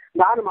ಆದ್ಮೇಲೆ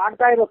ನಾನು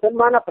ಮಾಡ್ತಾ ಇರೋ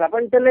ಸನ್ಮಾನ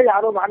ಪ್ರಪಂಚದಲ್ಲೇ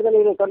ಯಾರು ಮಾಡ್ದೇ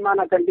ಇರೋ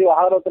ಸನ್ಮಾನ ಕಂಡು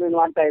ಆಹಾರೋತ್ತರ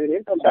ಮಾಡ್ತಾ ಇದೀನಿ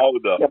ಅಂತ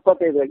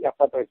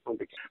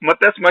 75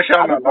 ಮತ್ತೆ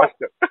ಸ್ಮಶಾನ.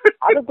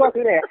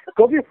 ಅದಕ್ಕೋಸ್ಕರ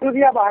ಕವಿ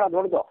ಹೃದಯ ಬಹಳ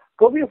ದೊಡ್ಡದು.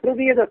 ಕವಿ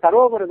ಹೃದಯದ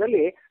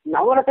ಸರೋವರದಲ್ಲಿ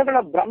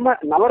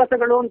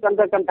ನವರಸಗಳು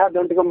ಅಂತಕ್ಕಂಥದ್ದು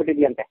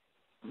ಅಂಟ್ಕೊಂಡ್ಬಿಟ್ಟಿದ್ಯಂತೆ.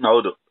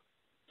 ಹೌದು.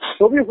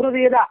 ಕವಿ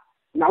ಹೃದಯದ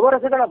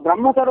ನವರಸಗಳ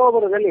ಬ್ರಹ್ಮ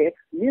ಸರೋವರದಲ್ಲಿ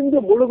ನಿಂದು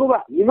ಮುಳುಗುವ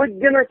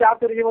ನಿಮಜ್ಜನ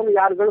ಚಾತುರ್ಯವನ್ನು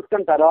ಯಾರು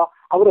ಗಳಿಸ್ಕೊಂತಾರೋ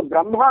ಅವರು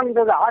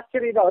ಬ್ರಹ್ಮಾಂಡದ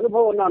ಆಶ್ಚರ್ಯದ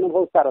ಅನುಭವವನ್ನು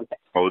ಅನುಭವಿಸ್ತಾರಂತೆ.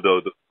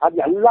 ಹೌದೌದು. ಅದು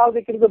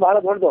ಎಲ್ಲದಕ್ಕಿಂತ ಬಹಳ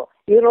ದೊಡ್ಡದು.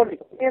 ಇದು ನೋಡಿ,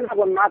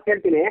 ಒಂದು ಮಾತು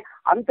ಹೇಳ್ತೀನಿ,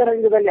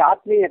 ಅಂತರಂಗದಲ್ಲಿ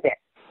ಆತ್ಮೀಯತೆ,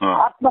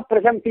 ಆತ್ಮ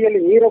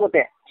ಪ್ರಶಂಸೆಯಲ್ಲಿ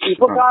ನೀರವತೆ,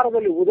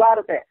 ಉಪಕಾರದಲ್ಲಿ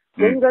ಉದಾರತೆ,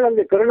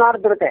 ಕಣ್ಗಳಲ್ಲಿ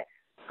ಕರುಣಾರ್ದ್ರತೆ,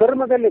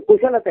 ಕರ್ಮದಲ್ಲಿ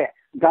ಕುಶಲತೆ,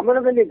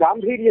 ಗಮನದಲ್ಲಿ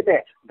ಗಾಂಭೀರ್ಯತೆ,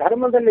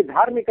 ಧರ್ಮದಲ್ಲಿ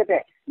ಧಾರ್ಮಿಕತೆ,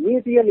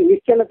 ನೀತಿಯಲ್ಲಿ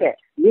ನಿಶ್ಚಲತೆ,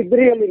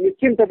 ನಿದ್ರೆಯಲ್ಲಿ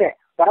ನಿಶ್ಚಿಂತತೆ,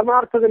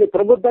 ಪರಮಾರ್ಥದಲ್ಲಿ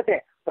ಪ್ರಬುದ್ಧತೆ,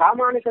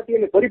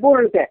 ಪ್ರಾಮಾಣಿಕತೆಯಲ್ಲಿ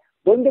ಪರಿಪೂರ್ಣತೆ,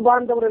 ಬಂಧು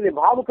ಬಾಂಧವರಲ್ಲಿ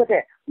ಭಾವುಕತೆ,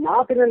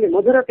 ಮಾತಿನಲ್ಲಿ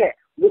ಮಧುರತೆ,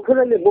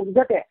 ಮುಖದಲ್ಲಿ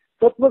ಮುಗ್ಧತೆ,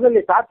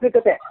 ತತ್ವದಲ್ಲಿ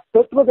ಸಾತ್ವಿಕತೆ,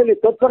 ತತ್ವದಲ್ಲಿ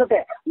ತತ್ಪರತೆ,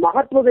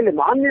 ಮಹತ್ವದಲ್ಲಿ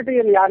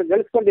ಮಾನ್ಯತೆಯನ್ನು ಯಾರು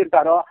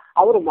ಗಳಿಸ್ಕೊಂಡಿರ್ತಾರೋ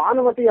ಅವರು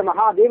ಮಾನವತೆಯ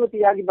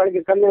ಮಹಾದೇವತೆಯಾಗಿ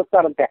ಬೆಳಗ್ಗೆ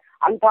ಕಣ್ಣಿಸ್ತಾರಂತೆ.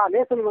 ಅಂತಹ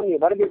ಲೇಖನವನ್ನು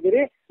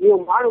ಬರೆದಿದ್ದೀರಿ, ನೀವು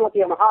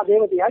ಮಾನವತೆಯ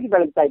ಮಹಾದೇವತೆಯಾಗಿ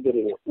ಬೆಳಗ್ತಾ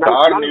ಇದ್ದೀರಿ.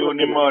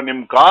 ನೀವು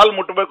ನಿಮ್ ಕಾಲ್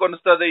ಮುಟ್ಬೇಕು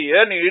ಅನಿಸ್ತಾ ಇದೆ.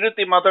 ಏನ್ ಈ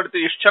ರೀತಿ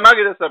ಮಾತಾಡ್ತೀವಿ, ಇಷ್ಟು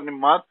ಚೆನ್ನಾಗಿದೆ ಸರ್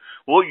ನಿಮ್ ಮಾತು.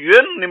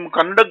 ಏನ್ ನಿಮ್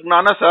ಕನ್ನಡ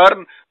ಜ್ಞಾನ ಸರ್.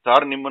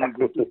 ಸರ್ ನಿಮ್ಮನ್ನ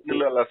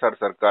ಗೊತ್ತಿಲ್ಲಲ್ಲ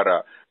ಸರ್ ಸರ್ಕಾರ.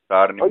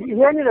 ಸರ್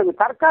ಏನಿಲ್ಲ,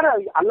 ಸರ್ಕಾರ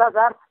ಅಲ್ಲ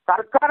ಸರ್,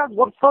 ಸರ್ಕಾರ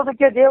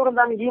ಗುರ್ತಿಸೋದಕ್ಕೆ ದೇವರು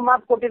ನನಗೆ ಈ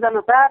ಮಾತು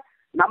ಕೊಟ್ಟಿದ್ದಾನೆ ಸರ್.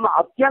 ನಮ್ಮ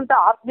ಅತ್ಯಂತ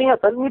ಆತ್ಮೀಯ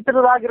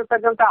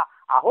ಸನ್ಮಿತ್ರರಾಗಿರ್ತಕ್ಕಂಥ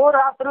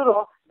ಅಹೋರಾತ್ರರು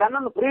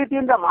ನನ್ನನ್ನು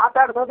ಪ್ರೀತಿಯಿಂದ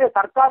ಮಾತಾಡ್ಸೋದೇ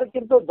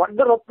ಸರ್ಕಾರಕ್ಕಿಂತ ದೊಡ್ಡ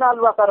ರತ್ನ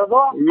ಅಲ್ವಾ ಸರ್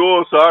ಅದು? ಅಯ್ಯೋ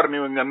ಸರ್,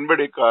 ನೀವು ಹಿಂಗೆ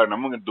ಅನ್ಬೇಡಿ,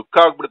 ನಮಗೆ ದುಃಖ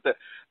ಆಗ್ಬಿಡುತ್ತೆ.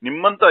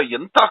 ನಿಮ್ಮಂತ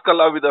ಎಂತ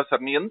ಕಲಾವಿದ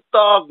ಸರ್, ಎಂತ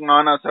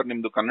ಜ್ಞಾನ ಸರ್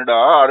ನಿಮ್ದು. ಕನ್ನಡ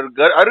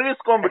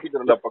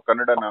ಅರಗಿಸ್ಕೊಂಡ್ಬಿಟ್ಟಿದ್ರಲ್ಲಪ್ಪ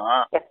ಕನ್ನಡನ.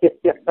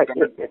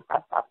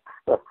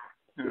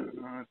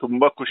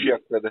 ತುಂಬಾ ಖುಷಿ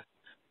ಆಗ್ತದೆ,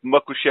 ತುಂಬಾ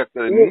ಖುಷಿ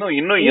ಆಗ್ತದೆ.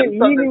 ಇನ್ನು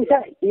ಎಂತ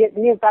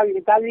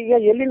ತಾವೀಗ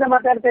ಎಲ್ಲಿಂದ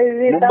ಮಾತಾಡ್ತಾ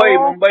ಇದ್ದೀರಿ?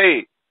 ಮುಂಬೈ.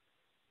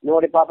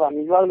 ನೋಡಿ ಪಾಪ,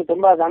 ನಿಜವಾಗ್ಲೂ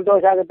ತುಂಬಾ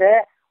ಸಂತೋಷ ಆಗುತ್ತೆ.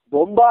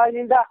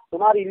 ಬೊಂಬಾಯಿನಿಂದ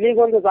ಸುಮಾರು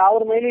ಇಲ್ಲಿಗೊಂದು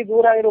 1000 ಮೈಲಿ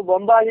ದೂರ ಇರೋ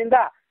ಬೊಂಬಾಯಿನಿಂದ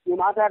ನೀವು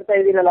ಮಾತಾಡ್ತಾ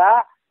ಇದ್ದೀರಲ್ಲ,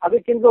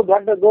 ಅದಕ್ಕಿಂತ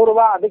ದೊಡ್ಡ ಗೌರವ,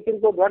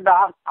 ಅದಕ್ಕಿಂತ ದೊಡ್ಡ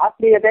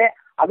ಆತ್ಮೀಯತೆ,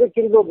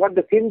 ಅದಕ್ಕಿಂತ ದೊಡ್ಡ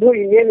ಸಿಂಧು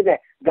ಇನ್ನೇನಿದೆ?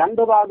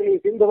 ಗಂಧವಾಗ್ಲಿ,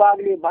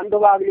 ಸಿಂಧುವಾಗ್ಲಿ,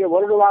 ಬಂಧುವಾಗ್ಲಿ,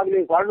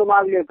 ವರ್ಣವಾಗ್ಲಿ,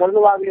 ಸ್ವರ್ಣವಾಗ್ಲಿ,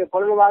 ಕರ್ಣವಾಗ್ಲಿ,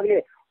 ಪರ್ಣವಾಗ್ಲಿ,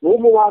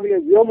 ಹೋಮವಾಗ್ಲಿ,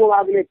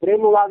 ವ್ಯೋಮವಾಗ್ಲಿ,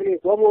 ಪ್ರೇಮವಾಗ್ಲಿ,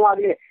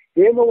 ಸೋಮವಾಗ್ಲಿ,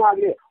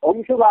 ಹೇಮವಾಗ್ಲಿ,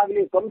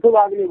 ಅಂಶವಾಗ್ಲಿ,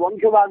 ಕಂಸವಾಗ್ಲಿ,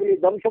 ವಂಶವಾಗ್ಲಿ,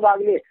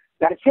 ದಂಶವಾಗ್ಲಿ,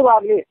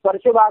 ದರ್ಶವಾಗ್ಲಿ,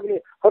 ಸ್ಪರ್ಶವಾಗ್ಲಿ,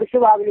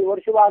 ಹರ್ಷವಾಗ್ಲಿ,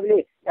 ವರ್ಷವಾಗ್ಲಿ,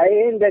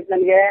 ಏನ್ ಬೇಕು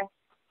ನನಗೆ?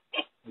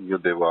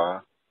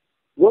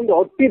 ಒಂದು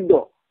ಹೊಟ್ಟಿದ್ದು,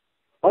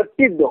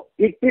 ಇಟ್ಟಿದ್ದು,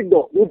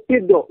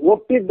 ಹುಟ್ಟಿದ್ದು,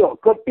 ಒಟ್ಟಿದ್ದು,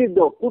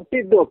 ಕಟ್ಟಿದ್ದು,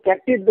 ಕುಟ್ಟಿದ್ದು,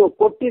 ಕೆಟ್ಟಿದ್ದು,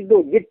 ಕೊಟ್ಟಿದ್ದು,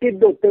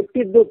 ಗಿಟ್ಟಿದ್ದು,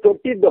 ತೆಟ್ಟಿದ್ದು,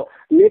 ತೊಟ್ಟಿದ್ದು,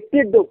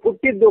 ನೆಟ್ಟಿದ್ದು,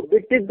 ಪುಟ್ಟಿದ್ದು,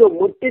 ಬಿಟ್ಟಿದ್ದು,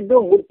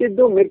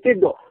 ಮುಟ್ಟಿದ್ದು,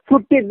 ಮೆಟ್ಟಿದ್ದು,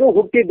 ಸುಟ್ಟಿದ್ದು,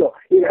 ಹುಟ್ಟಿದ್ದು,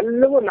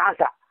 ಇವೆಲ್ಲವೂ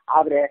ನಾಶ.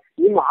 ಆದ್ರೆ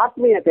ನಿಮ್ಮ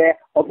ಆತ್ಮೀಯತೆ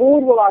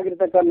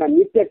ಅಪೂರ್ವವಾಗಿರ್ತಕ್ಕಂಥ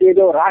ನಿತ್ಯತೆ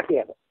ಇದು, ರಾಶಿ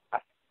ಅದು.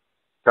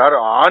 ಸರ್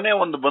ಆನೆ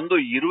ಒಂದು ಬಂದು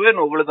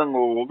ಇರುವೇನು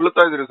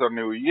ಹೊಗಳ್ತಾ ಇದ್ರಿ ಸರ್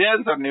ನೀವು.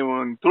 ಏನ್ ಸರ್ ನೀವು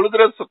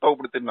ತುಳಿದ್ರೆ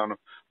ಸತ್ತೋಗ್ಬಿಡ್ತೀನಿ ನಾನು.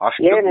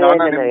 ಏನಿಲ್ಲ,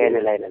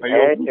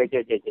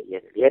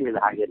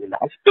 ಹಾಗೇನಿಲ್ಲ.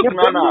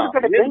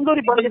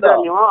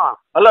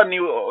 ಅಲ್ಲ,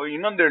 ನೀವು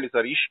ಇನ್ನೊಂದು ಹೇಳಿ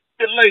ಸರ್,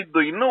 ಇಷ್ಟೆಲ್ಲ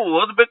ಇದ್ದು ಇನ್ನೂ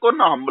ಓದ್ಬೇಕು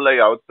ಅನ್ನೋ ಹಂಬಲ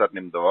ಯಾವ್ದು ಸರ್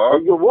ನಿಮ್ದು?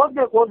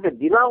 ಓದ್ಬೇಕು,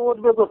 ದಿನ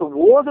ಓದ್ಬೇಕು.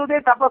 ಓದುದೇ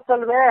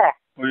ತಪಸ್ಸಲ್ವೇ?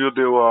 ಅಯ್ಯೋ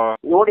ದೇವಾ.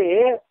 ನೋಡಿ,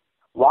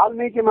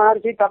 ವಾಲ್ಮೀಕಿ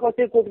ಮಹರ್ಷಿ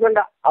ತಪಸ್ಸಿ ಕೂತ್ಕೊಂಡ.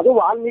 ಅದು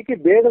ವಾಲ್ಮೀಕಿ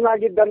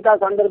ಬೇಡನಾಗಿದ್ದಂತ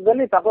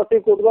ಸಂದರ್ಭದಲ್ಲಿ ತಪಸ್ಸಿ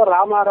ಕೂತ್ಕೋ,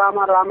 ರಾಮ ರಾಮ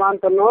ರಾಮ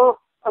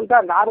ಅಂತ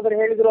ನಾರದರು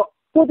ಹೇಳಿದ್ರು.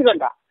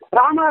 ಕೂತ್ಕೊಂಡ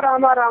ರಾಮ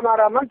ರಾಮ ರಾಮ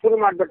ರಾಮ ಅಂತ ಶುರು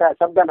ಮಾಡ್ಬಿಟ್ಟ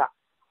ಶಬ್ದನ.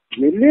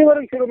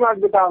 ಎಲ್ಲಿವರೆಗೆ ಶುರು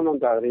ಮಾಡ್ಬಿಟ್ಟ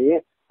ಅವನಂತಾದ್ರಿ,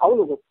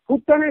 ಅವನು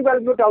ಹುಟ್ಟನೆ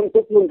ಬೆಳೆದ್ಬಿಟ್ಟು ಅವ್ನು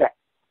ಸುತ್ತ ಮುಂದೆ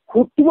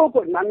ಹುಟ್ಟಬೇಕು.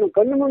 ನನ್ನ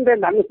ಕಣ್ಣು ಮುಂದೆ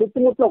ನನ್ನ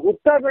ಸುತ್ತಮುತ್ತ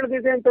ಹುಟ್ಟ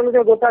ಬೆಳೆದಿದೆ ಅಂತ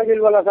ಅನ್ನೋದೇ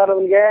ಗೊತ್ತಾಗಿಲ್ವಲ್ಲ ಸರ್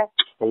ಅವನ್ಗೆ.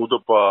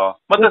 ಹೌದಪ್ಪ.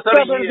 ಮತ್ತೆ ಸರ್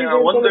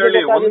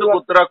ಒಂದು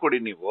ಉತ್ತರ ಕೊಡಿ.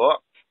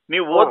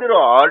 ನೀವು ಓದಿರೋ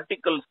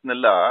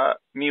ಆರ್ಟಿಕಲ್ಸ್ನೆಲ್ಲ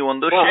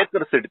ನೀವೊಂದು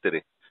ಶೇಖರಿಸಿಡ್ತೀರಿ.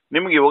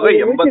 ನಿಮ್ಗೆ ಇವಾಗ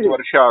 80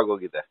 ವರ್ಷ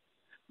ಆಗೋಗಿದೆ.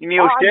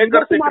 ನೀವು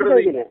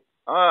ಶೇಖರಿಸಿಟ್ಟಿರೋದು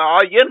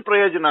ಏನ್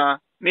ಪ್ರಯೋಜನ?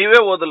 ನೀವೇ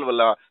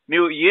ಓದಲ್ವಲ್ಲ,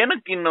 ನೀವು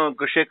ಏನಕ್ಕೆ ಇನ್ನು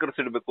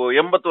ಶೇಖರಿಸಿಡ್ಬೇಕು?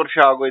 80 ವರ್ಷ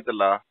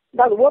ಆಗೋಯ್ತಲ್ಲ.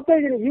 ನಾನು ಓದ್ತಾ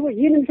ಇದ್ದೀನಿ,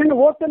 ಈ ನಿಮಿಷ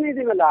ಓದ್ತಾನೆ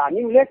ಇದೀನಲ್ಲ.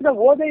 ನಿಮ್ ಲೇಖನ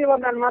ಓದೇ ಇವಾಗ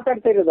ನಾನು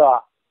ಮಾತಾಡ್ತಾ ಇರೋದು.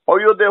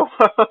 ಅಯ್ಯೋ ದೇವ.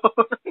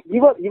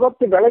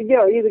 ಇವತ್ತು ಬೆಳಗ್ಗೆ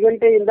 5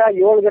 ಗಂಟೆಯಿಂದ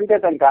 7 ಗಂಟೆ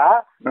ತನಕ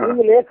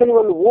ನಿಮ್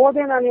ಲೇಖನವನ್ನು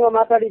ಓದೇ ನಾನು ಇವಾಗ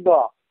ಮಾತಾಡಿದ್ದು.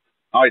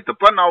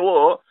 ಆಯ್ತಪ್ಪ, ನಾವು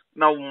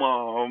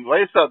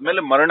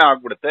ವಯಸ್ಸಾದ್ಮೇಲೆ ಮರಣ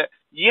ಆಗ್ಬಿಡುತ್ತೆ,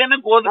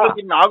 ಏನಕ್ಕೆ ಓದ್ಬೇಕು?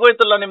 ಇನ್ನು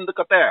ಆಗೋಯ್ತಲ್ಲ ನಿಮ್ದು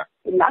ಕತೆ.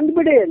 ನಂದ್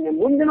ಬಿಡಿ,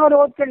 ಮುಂದಿನವ್ರು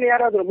ಓದ್ಕೊಳ್ಳಿ.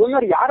 ಯಾರಾದ್ರೂ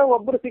ಮುಂದಿನವ್ರು ಯಾರೋ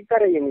ಒಬ್ರು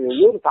ಸಿಗ್ತಾರೆ.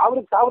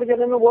 1,000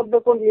 ಜನನು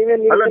ಓದ್ಬೇಕು ಅಂತ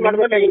ನೀವೇನ್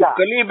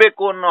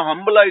ಕಲಿಬೇಕು ಅನ್ನೋ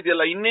ಹಂಬಲ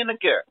ಇದೆಯಲ್ಲ,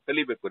 ಇನ್ನೇನಕ್ಕೆ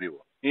ಕಲಿಬೇಕು ನೀವು?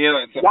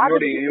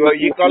 ನೋಡಿ,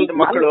 ಈ ಕಾಲದ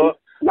ಮಕ್ಕಳು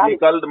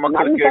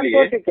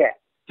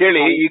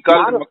ಕೇಳಿ, ಈ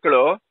ಕಾಲದ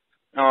ಮಕ್ಕಳು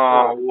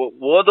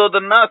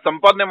ಓದೋದನ್ನ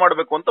ಸಂಪಾದನೆ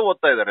ಮಾಡ್ಬೇಕು ಅಂತ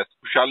ಓದ್ತಾ ಇದಾರೆ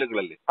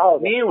ಶಾಲೆಗಳಲ್ಲಿ.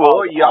 ನೀವು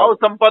ಯಾವ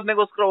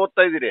ಸಂಪಾದನೆಗೋಸ್ಕರ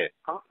ಓದ್ತಾ ಇದೀರಿ?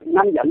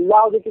 ನನ್ಗೆ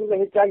ಎಲ್ಲದಕ್ಕಿಂತ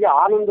ಹೆಚ್ಚಾಗಿ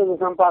ಆನಂದದ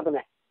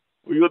ಸಂಪಾದನೆ.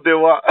 ಅಯ್ಯೋ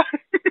ದೇವ.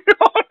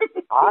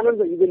 ಆನಂದ,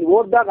 ಇದನ್ನ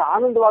ಓದಿದಾಗ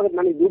ಆನಂದವಾಗುತ್ತೆ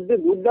ನನಗೆ.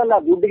 ದುಡ್ಡಲ್ಲ,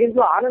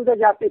 ದುಡ್ಡಿಗಿಂತಲೂ ಆನಂದ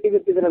ಜಾಸ್ತಿ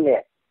ಸಿಗುತ್ತೆ ಇದರಲ್ಲಿ.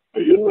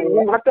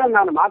 ನಿಮ್ಮ ಹತ್ರ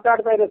ನಾನು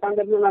ಮಾತಾಡ್ತಾ ಇರೋ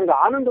ಸಂದರ್ಭದಲ್ಲಿ ನನಗೆ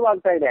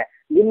ಆನಂದವಾಗ್ತಾ ಇದೆ.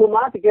 ನಿಮ್ಮ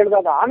ಮಾತು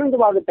ಕೇಳಿದಾಗ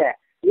ಆನಂದವಾಗುತ್ತೆ,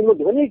 ನಿಮ್ಮ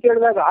ಧ್ವನಿ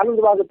ಕೇಳಿದಾಗ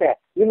ಆನಂದವಾಗುತ್ತೆ.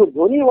 ನಿಮ್ಮ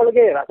ಧ್ವನಿ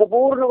ಒಳಗೆ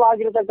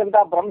ರಸಪೂರ್ಣವಾಗಿರತಕ್ಕಂತ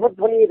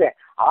ಬ್ರಹ್ಮಧ್ವನಿ ಇದೆ.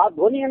 ಆ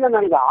ಧ್ವನಿಯನ್ನ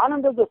ನನಗೆ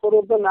ಆನಂದದ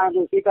ಸ್ವರೂಪ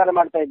ನಾನು ಸ್ವೀಕಾರ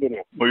ಮಾಡ್ತಾ ಇದ್ದೀನಿ.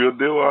 ಅಯ್ಯೋ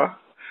ದೇವ.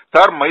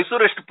 ಸರ್,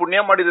 ಮೈಸೂರು ಎಷ್ಟು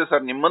ಪುಣ್ಯ ಮಾಡಿದೆ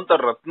ಸರ್, ನಿಮ್ಮಂತ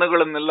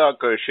ರತ್ನಗಳನ್ನೆಲ್ಲ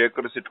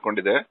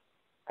ಶೇಖರಿಸಿಟ್ಕೊಂಡಿದೆ.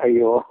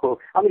 ಅಯ್ಯೋ,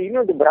 ಅಂದ್ರೆ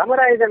ಇನ್ನೊಂದು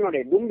ಭ್ರಮರ ಇದೆ ನೋಡಿ,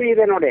 ದುಂಬಿ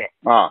ಇದೆ ನೋಡಿ,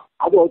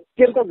 ಅದು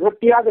ಅತ್ಯಂತ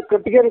ಗಟ್ಟಿಯಾದ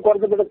ಕಟ್ಟಿಗೆಯನ್ನು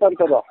ಕೊರೆದು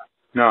ಬಿಡುತ್ತಂತದ್ದು.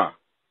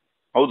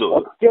 ಹೌದು,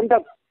 ಅತ್ಯಂತ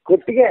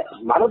ಕಟ್ಟಿಗೆ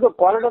ಮರದ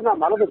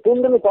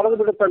ತುಂಡನ್ನು ಕೊರೆದು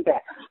ಬಿಡುತ್ತಂತೆ.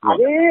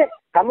 ಅದೇ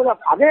ಕಮಲ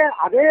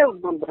ಅದೇ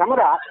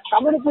ಭ್ರಮರ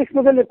ಕಮಲ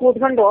ಪುಷ್ಪದಲ್ಲಿ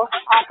ಕೂತ್ಕೊಂಡು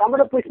ಆ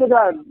ಕಮಲ ಪುಷ್ಪದ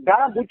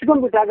ದಳ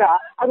ಮುಚ್ಕೊಂಡ್ಬಿಟ್ಟಾಗ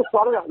ಅದು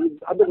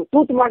ಅದು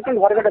ತೂತು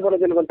ಮಾಡ್ಕೊಂಡು ಹೊರಗಡೆ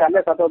ಬರೋದಿಲ್ವಂತೆ,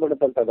 ಅಲ್ಲೇ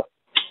ಸತ್ತೋಗ್ಬಿಡುತ್ತಂತದು.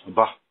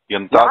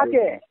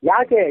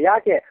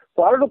 ಯಾಕೆ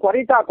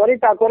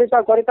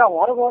ಕೊರಿತಾ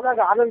ಹೊರಗೆ ಹೋದಾಗ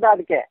ಆನಂದ.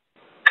 ಅದಕ್ಕೆ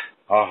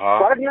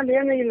ಹೊರಗಿನಲ್ಲಿ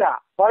ಏನೂ ಇಲ್ಲ,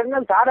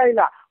 ಹೊರಗಿನಲ್ಲಿ ಸಾರ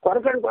ಇಲ್ಲ,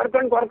 ಕೊರ್ಕೊಂಡು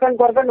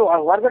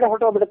ಹೊರಗಡೆ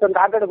ಹೊಟ್ಟೋಗ್ಬಿಡುತ್ತಂತ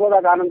ಆ ಕಡೆಗೆ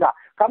ಹೋದಾಗ ಆನಂದ.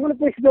 ಕಮಲ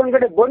ಪುಷ್ಪದ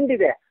ಒಳಗಡೆ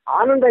ಬೊಂಡಿದೆ,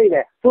 ಆನಂದ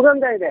ಇದೆ,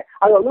 ಸುಗಂಧ ಇದೆ.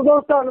 ಅದು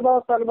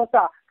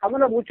ಅನುಭವಿಸ್ತಾ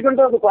ಕಮಲ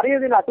ಮುಚ್ಕೊಂಡು ಅದು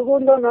ಕೊರೆಯೋದಿಲ್ಲ,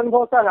 ಸುಗಂಧವನ್ನು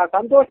ಅನುಭವಿಸ್ತಾ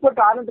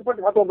ಸಂತೋಷಪಟ್ಟು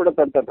ಆನಂದಪಟ್ಟು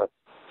ಹೊಟ್ಟೋಗ್ಬಿಡುತ್ತಂತದ್ದು.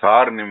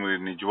 ಸಾರ್ ನಿಮ್ಗೆ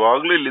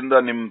ನಿಜವಾಗ್ಲೂ ಇಲ್ಲಿಂದ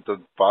ನಿಮ್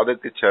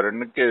ಪಾದಕ್ಕೆ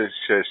ಚರಣಕ್ಕೆ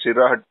ಶಿರ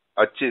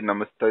ಹಚ್ಚಿ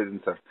ನಮಿಸ್ತಾ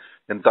ಇದೀನಿ ಸರ್.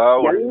 ಎಂತ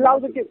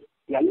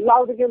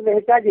ಎಲ್ಲದಕ್ಕಿಂತ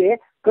ಹೆಚ್ಚಾಗಿ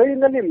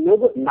ಕೈನಲ್ಲಿ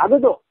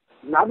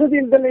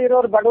ನಗದಿಲ್ದಲೇ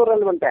ಇರೋರು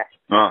ಬಡವರಲ್ವಂತೆ,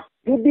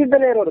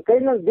 ದುಡ್ಡಿಲ್ದಲೇ ಇರೋರು,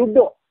 ಕೈನಲ್ಲಿ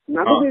ದುಡ್ಡು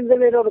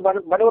ನಗದಿಲ್ದಲೇ ಇರೋರು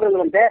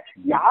ಬಡವರಲ್ವಂತೆ.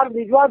 ಯಾರು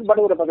ನಿಜವಾದ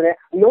ಬಡವರು ಬಂದ್ರೆ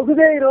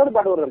ನಗುದೇ ಇರೋರು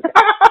ಬಡವರಂತೆ.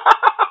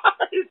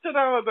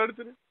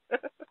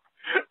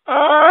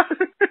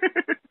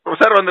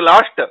 ಸರ್ ಒಂದು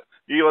ಲಾಸ್ಟ್,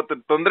 ಇವತ್ತು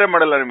ತೊಂದರೆ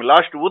ಮಾಡಲ್ಲ ನಿಮ್ಗೆ,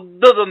 ಲಾಸ್ಟ್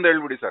ಉದ್ದದೊಂದು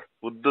ಹೇಳ್ಬಿಡಿ ಸರ್.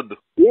 ಉದ್ದದ್ದು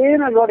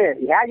ಏನು ನೋಡಿ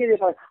ಹೇಗಿದೆ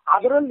ಸರ್,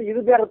 ಅದರಲ್ಲಿ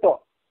ಇದು ಬೆರೆತು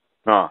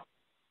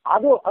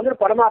ಅದು ಅಂದ್ರೆ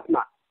ಪರಮಾತ್ಮ,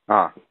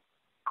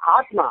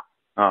 ಆತ್ಮ,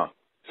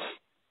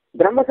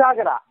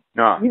 ಬ್ರಹ್ಮಸಾಗರ,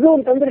 ಇದು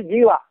ಅಂತಂದ್ರೆ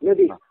ಜೀವ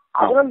ನದಿ.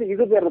 ಅದರಲ್ಲಿ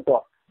ಇದು ಬೆರೆತು,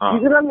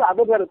 ಇದರಲ್ಲಿ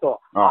ಅದು ಬೆರೆತು,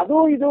 ಅದು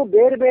ಇದು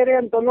ಬೇರೆ ಬೇರೆ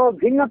ಅಂತನೋ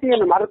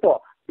ಭಿನ್ನತೆಯನ್ನು ಮರೆತು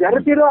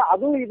ಬೆರೆತಿರೋ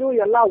ಅದು ಇದು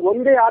ಎಲ್ಲ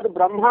ಒಂದೇ ಆದ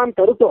ಬ್ರಹ್ಮ ಅಂತ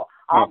ತರುತು.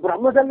 ಆ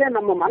ಬ್ರಹ್ಮದಲ್ಲೇ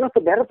ನಮ್ಮ ಮನಸ್ಸು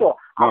ಬೆರೆತು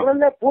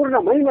ಅದರಲ್ಲೇ ಪೂರ್ಣ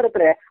ಮೈ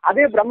ಮರೆತ್ರೆ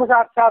ಅದೇ ಬ್ರಹ್ಮ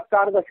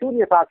ಸಾಕ್ಷಾತ್ಕಾರದ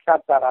ಶೂನ್ಯ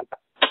ಸಾಕ್ಷಾತ್ಕಾರ ಅಂತ.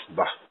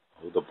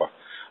 ಹೌದಪ್ಪ.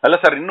 ಅಲ್ಲ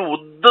ಸರ್, ಇನ್ನು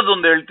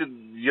ಉದ್ದದೊಂದು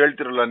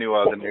ಹೇಳ್ತಿರಲ್ಲ ನೀವು,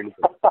 ಅದನ್ನ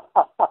ಹೇಳ್ತೀರ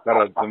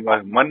ತುಂಬಾ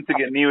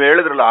ಮನ್ಸಿಗೆ. ನೀವು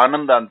ಹೇಳಿದ್ರಲ್ಲ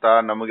ಆನಂದ ಅಂತ,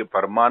 ನಮಗೆ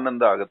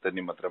ಪರಮಾನಂದ ಆಗತ್ತೆ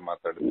ನಿಮ್ಮ ಹತ್ರ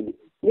ಮಾತಾಡಿದ್ರೆ.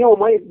 ನೀವು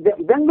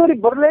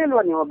ಬೆಂಗಳೂರಿಗೆ ಬರ್ಲೇ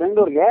ಇಲ್ವಾ? ನೀವು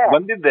ಬೆಂಗಳೂರಿಗೆ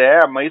ಬಂದಿದ್ದೆ,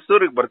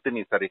 ಮೈಸೂರಿಗೆ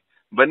ಬರ್ತೀನಿ ಸರಿ.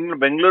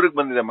 ಬೆಂಗಳೂರಿಗೆ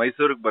ಬಂದಿದ್ದೆ,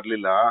 ಮೈಸೂರಿಗೆ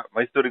ಬರ್ಲಿಲ್ಲ.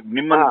 ಮೈಸೂರಿಗೆ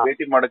ನಿಮ್ಮನ್ನ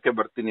ಭೇಟಿ ಮಾಡಕ್ಕೆ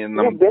ಬರ್ತೀನಿ.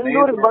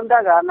 ಬೆಂಗಳೂರಿಗೆ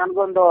ಬಂದಾಗ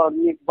ನನ್ಗೊಂದು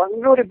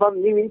ಬೆಂಗಳೂರಿಗೆ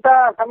ನೀವ್ ಇಂಥ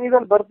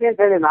ಸಮಯದಲ್ಲಿ ಬರ್ತೀನಿ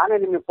ಅಂತ ಹೇಳಿ ನಾನೇ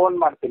ನಿಮ್ಗೆ ಫೋನ್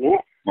ಮಾಡ್ತೀನಿ.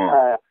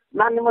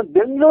 ನಾನ್ ನಿಮ್ಮ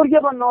ಬೆಂಗಳೂರಿಗೆ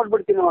ಬಂದು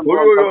ನೋಡ್ಬಿಡ್ತೀನಿ.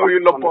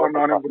 ಇಲ್ಲಪ್ಪ,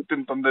 ನಾನೇ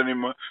ಬರ್ತೀನಿ ತಂದೆ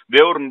ನಿಮ್ಮ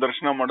ದೇವ್ರನ್ನ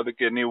ದರ್ಶನ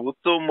ಮಾಡೋದಕ್ಕೆ. ನೀವು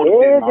ಉತ್ಸವ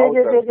ಮೂರ್ತಿ,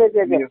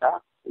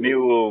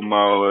 ನೀವು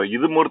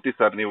ಇದು ಮೂರ್ತಿ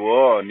ಸರ್.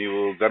 ನೀವು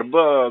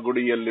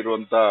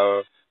ಗರ್ಭಗುಡಿಯಲ್ಲಿರುವಂತ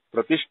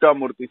ಪ್ರತಿಷ್ಠಾ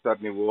ಮೂರ್ತಿ ಸರ್.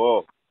 ನೀವು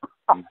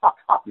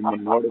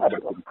ನಿಮ್ಮನ್ನ ನೋಡಕ್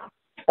ಬರ್ತೀನಿ.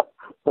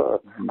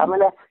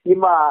 ಆಮೇಲೆ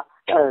ನಿಮ್ಮ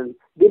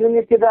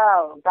ದಿನನಿತ್ಯದ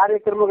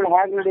ಕಾರ್ಯಕ್ರಮಗಳು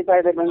ಹೇಗ್ ನಡೀತಾ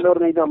ಇದೆ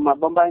ಬೆಂಗಳೂರಿನ ಇದು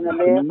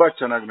ಬೊಂಬಾಯಿನಲ್ಲಿ? ತುಂಬಾ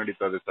ಚೆನ್ನಾಗಿ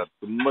ನಡೀತಾ ಇದೆ ಸರ್,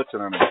 ತುಂಬಾ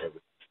ಚೆನ್ನಾಗಿ ನಡೀತಾ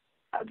ಇದೆ.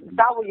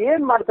 ತಾವು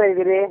ಏನ್ ಮಾಡ್ತಾ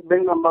ಇದೀರಿ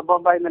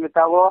ಬೊಂಬಾಯಿನಲ್ಲಿ?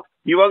 ತಾವು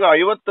ಇವಾಗ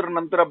 50ರ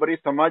ನಂತರ ಬರೀ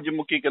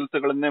ಸಮಾಜಮುಖಿ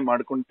ಕೆಲಸಗಳನ್ನೇ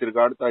ಮಾಡ್ಕೊಂಡು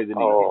ತಿರ್ಗಾಡ್ತಾ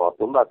ಇದೀನಿ.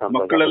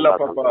 ಮಕ್ಕಳೆಲ್ಲ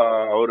ಪಾಪ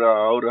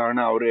ಅವ್ರ ಹಣ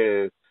ಅವರೇ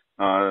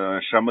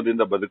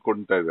ಶ್ರಮದಿಂದ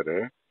ಬದುಕೊಂತಾ ಇದಾರೆ.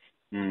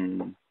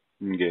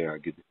 ಹಿಂಗೆ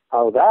ಆಗಿದೆ.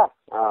 ಹೌದಾ?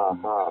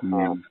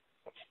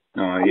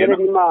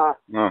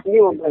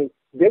 ನೀವು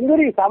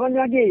ಬೆಂಗಳೂರಿಗೆ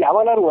ಸಾಮಾನ್ಯವಾಗಿ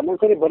ಯಾವಾಗಾದ್ರು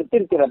ಒಂದೊಂದ್ಸರಿ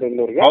ಬರ್ತಿರ್ತೀರಾ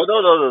ಬೆಂಗಳೂರಿಗೆ?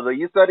 ಹೌದೌದೌದು.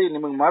 ಈ ಸಾರಿ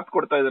ನಿಮಗ್ ಮಾತು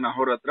ಕೊಡ್ತಾ ಇದ್ದೇನೆ,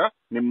 ಅಹೋರಾತ್ರ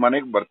ನಿಮ್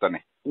ಮನೆಗ್ ಬರ್ತಾನೆ.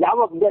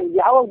 ಯಾವಾಗ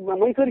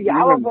ಮೈಸೂರಿಗೆ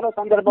ಯಾವಾಗ ಬರೋ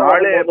ಸಂದರ್ಭ?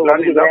 ನಾಳೆ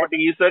ಪ್ಲಾನ್ ಇಲ್ಲ, ಬಟ್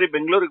ಈ ಸಾರಿ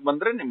ಬೆಂಗಳೂರಿಗೆ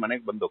ಬಂದ್ರೆ ನಿಮ್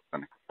ಮನೆಗ್ ಬಂದು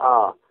ಹೋಗ್ತಾನೆ.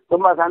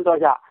 ತುಂಬಾ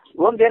ಸಂತೋಷ.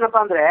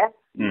 ಒಂದೇನಪ್ಪಾ ಅಂದ್ರೆ,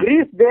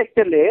 ಗ್ರೀಸ್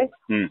ದೇಶದಲ್ಲಿ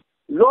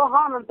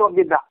ಲೋಹಾನ್ ಅಂತ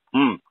ಒಬ್ಬಿದ್ದ.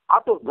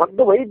 ಆತ ದೊಡ್ಡ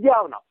ವೈದ್ಯ,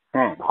 ಅವನು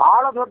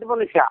ಬಹಳ ದೊಡ್ಡ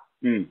ಮನುಷ್ಯ,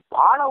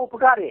 ಬಹಳ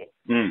ಉಪಕಾರಿ,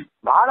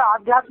 ಬಹಳ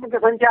ಆಧ್ಯಾತ್ಮಿಕ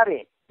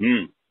ಸಂಚಾರಿ,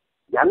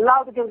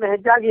 ಎಲ್ಲದಕ್ಕಿಂತ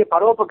ಹೆಚ್ಚಾಗಿ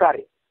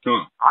ಪರೋಪಕಾರಿ.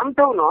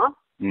 ಅಂತವನು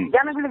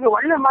ಜನಗಳಿಗೆ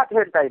ಒಳ್ಳೆ ಮಾತು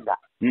ಹೇಳ್ತಾ ಇದ್ದ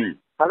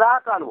ಸದಾ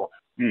ಕಾಲವು.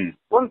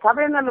 ಒಂದ್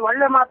ಸಭೆಯಲ್ಲಿ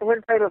ಒಳ್ಳೆ ಮಾತು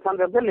ಹೇಳ್ತಾ ಇರೋ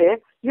ಸಂದರ್ಭದಲ್ಲಿ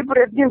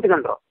ಇಬ್ರು ಎದ್ದು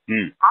ನಿಂತ್ಕೊಂಡ್ರು.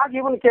 ಆಗ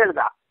ಇವನು ಕೇಳ್ದ,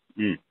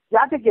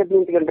 ಯಾತಕ್ಕೆ ಎದ್ದು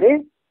ನಿಂತ್ಕೊಂಡ್ರಿ?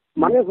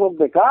 ಮನೆಗೆ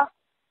ಹೋಗ್ಬೇಕಾ?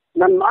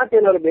 ನನ್ ಮಾತು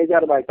ಏನಾದ್ರು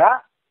ಬೇಜಾರ್ದಾಯ್ತಾ?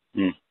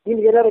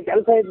 ನಿಮ್ಗೆ ಏನಾದ್ರು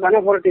ಕೆಲಸ ಇದ್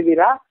ಮನೆಗೆ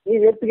ಹೊರಟಿದ್ದೀರಾ?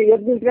 ನೀವ್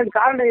ಎದ್ದು ನಿಂತ್ಕೊಂಡ್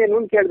ಕಾರಣ ಏನು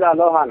ಅಂತ ಕೇಳ್ದ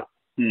ಲೋಹಾನು.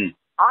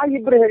 ಆ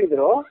ಇಬ್ರು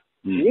ಹೇಳಿದ್ರು,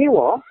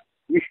 ನೀವು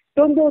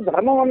ಇಷ್ಟೊಂದು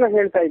ಧರ್ಮವನ್ನ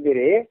ಹೇಳ್ತಾ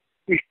ಇದ್ದೀರಿ,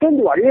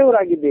 ಇಷ್ಟೊಂದು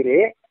ಒಳ್ಳೆಯವರಾಗಿದ್ದೀರಿ,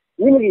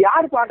 ನಿಮ್ಗೆ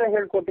ಯಾರು ಪಾಠ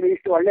ಹೇಳ್ಕೊಟ್ರಿ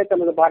ಇಷ್ಟು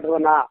ಒಳ್ಳೆತನದ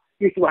ಪಾಠವನ್ನ?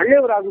 ಇಷ್ಟು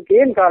ಒಳ್ಳೆಯವರಾಗಕ್ಕೆ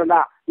ಏನ್ ಕಾರಣ?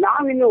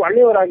 ನಾವಿನ್ನು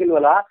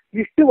ಒಳ್ಳೆಯವರಾಗಿಲ್ವಲ್ಲ?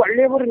 ಇಷ್ಟು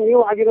ಒಳ್ಳೆಯವರು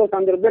ನೀವು ಆಗಿರೋ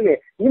ಸಂದರ್ಭದಲ್ಲಿ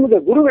ನಿಮ್ಗೆ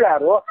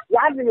ಗುರುಗಳಾರು,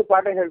 ಯಾರು ನಿಮ್ಗೆ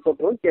ಪಾಠ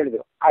ಹೇಳ್ಕೊಟ್ರು ಅಂತ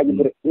ಕೇಳಿದ್ರು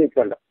ಆಗಿಬ್ರು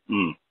ನಿಂತ್ಕೊಂಡು.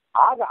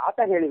 ಆಗ ಆತ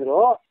ಹೇಳಿದ್ರು,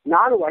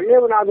 ನಾನು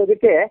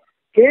ಒಳ್ಳೆಯವನಾಗೋದಕ್ಕೆ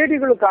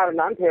ಕೇಡಿಗಳು ಕಾರಣ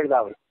ಅಂತ ಹೇಳ್ದ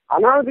ಅವನು.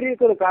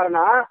 ಅನಾಗರಿಕರು ಕಾರಣ.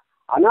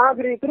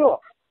 ಅನಾಗರಿಕರು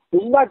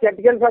ತುಂಬಾ ಕೆಟ್ಟ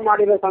ಕೆಲಸ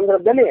ಮಾಡಿರೋ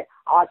ಸಂದರ್ಭದಲ್ಲಿ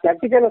ಆ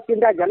ಕೆಟ್ಟ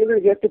ಕೆಲಸದಿಂದ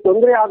ಜನಗಳಿಗೆ ಎಷ್ಟು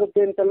ತೊಂದರೆ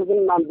ಆಗುತ್ತೆ ಅಂತ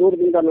ಅನ್ನೋದನ್ನ ನಾನು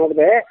ದೂರದಿಂದ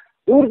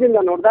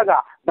ನೋಡಿದಾಗ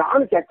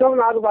ನಾನು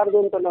ಕೆಟ್ಟವನಾಗಬಾರದು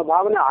ಅಂತ ಅನ್ನೋ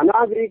ಭಾವನೆ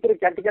ಅನಾಗರಿಕರು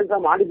ಕೆಟ್ಟ ಕೆಲಸ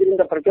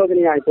ಮಾಡಿದ್ರಿಂದ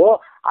ಪ್ರಚೋದನೆ ಆಯ್ತು.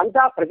 ಅಂತ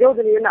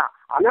ಪ್ರಚೋದನೆಯನ್ನ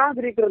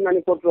ಅನಾಗರಿಕರು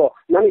ನನಗೆ ಕೊಟ್ಟರು.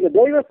 ನನಗೆ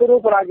ದೈವ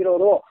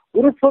ಸ್ವರೂಪರಾಗಿರೋರು,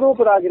 ಗುರು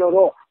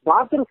ಸ್ವರೂಪರಾಗಿರೋರು,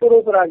 ಮಾತೃ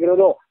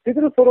ಸ್ವರೂಪರಾಗಿರೋರು,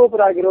 ಪಿತೃ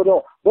ಸ್ವರೂಪರಾಗಿರೋರು,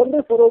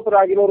 ಬಂಧು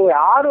ಸ್ವರೂಪರಾಗಿರೋರು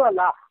ಯಾರು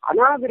ಅಲ್ಲ,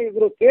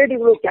 ಅನಾಗರಿಕರು,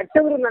 ಕೇಡಿಗಳು,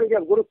 ಕೆಟ್ಟವರು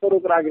ನನಗೆ ಗುರು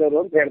ಸ್ವರೂಪರಾಗಿರೋರು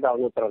ಅಂತ ಹೇಳ್ದ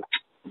ಅವನ ಉತ್ತರನ.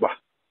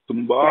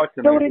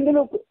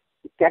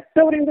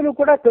 ಕೆಟ್ಟವರಿಂದಲೂ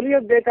ಕೂಡ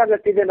ಕಲಿಯೋದ್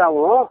ಬೇಕಾಗತ್ತಿದೆ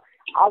ನಾವು.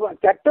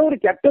 ಕೆಟ್ಟವ್ರು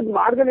ಕೆಟ್ಟದ್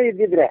ಮಾಡ್ದಲೇ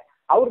ಇದ್ದಿದ್ರೆ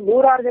ಅವ್ರು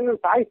 100 ಜನ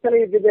ಸಾಯಿಸ್ತಲೇ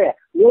ಇದ್ದಿದ್ರೆ,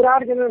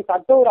 100 ಜನ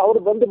ಸತ್ತವ್ರು ಅವ್ರ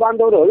ಬಂಧು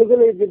ಬಾಂಧವರು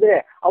ಅಳುಗಲೇ ಇದ್ದಿದ್ರೆ,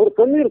 ಅವ್ರ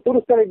ಕಣ್ಣೀರು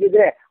ಸುರಿಸ್ತಲೇ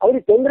ಇದ್ದಿದ್ರೆ,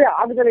 ಅವ್ರಿಗೆ ತೊಂದರೆ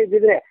ಆಗದಲೇ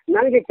ಇದ್ದಿದ್ರೆ,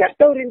 ನನಗೆ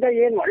ಕೆಟ್ಟವರಿಂದ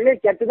ಏನ್ ಒಳ್ಳೆ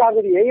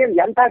ಕೆಟ್ಟದಾಗುತ್ತೆ, ಏನ್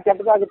ಎಂತ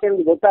ಕೆಟ್ಟದಾಗುತ್ತೆ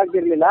ಅಂತ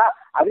ಗೊತ್ತಾಗ್ತಿರ್ಲಿಲ್ಲ.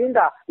 ಅದರಿಂದ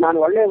ನಾನು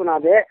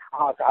ಒಳ್ಳೆಯವನಾದೆ.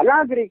 ಆ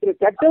ಅನಾಗರಿಕರು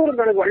ಕೆಟ್ಟವರು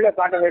ನನಗೆ ಒಳ್ಳೆ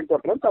ಪಾಠ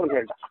ಹೇಳ್ಕೊಟ್ರು ಅಂತ ಅವ್ನು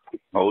ಹೇಳ್ದ.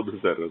 ಹೌದು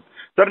ಸರ್.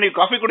 ಸರ್ ನೀವು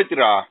ಕಾಫಿ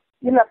ಕುಡಿತೀರಾ?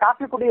 ಇಲ್ಲ,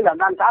 ಕಾಫಿ ಕುಡಿಯಿಲ್ಲ.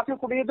 ನಾನು ಕಾಫಿ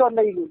ಕುಡಿಯೋದು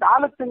ಒಂದು ಈಗ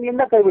 4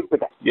 ತಿಂಗಳಿಂದ ಕೈ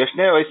ಬಿಟ್ಬಿಟ್ಟೆ.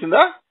 ಎಷ್ಟನೇ ವಯಸ್ಸಿಂದ?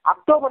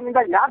 ಅಕ್ಟೋಬರ್ನಿಂದ.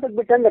 ಯಾತಕ್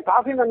ಬಿಟ್ಟೆ ಅಂದ್ರೆ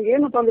ಕಾಫಿ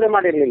ನನ್ಗೇನು ತೊಂದರೆ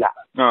ಮಾಡಿರ್ಲಿಲ್ಲ.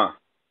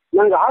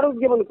 ನನ್ಗೆ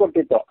ಆರೋಗ್ಯವನ್ನು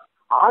ಕೊಟ್ಟಿತ್ತು,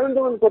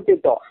 ಆನಂದವನ್ನು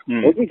ಕೊಟ್ಟಿತ್ತು,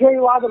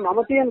 ಅತಿಶಯವಾದ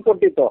ಮಮತೆಯನ್ನು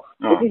ಕೊಟ್ಟಿತ್ತು,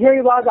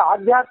 ಅತಿಶಯವಾದ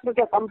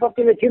ಆಧ್ಯಾತ್ಮಿಕ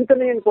ಸಂಪತ್ತಿನ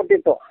ಚಿಂತನೆಯನ್ನು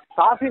ಕೊಟ್ಟಿತ್ತು.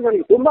 ಕಾಫಿ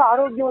ನನಗೆ ತುಂಬಾ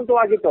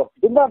ಆರೋಗ್ಯವಂತವಾಗಿತ್ತು,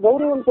 ತುಂಬಾ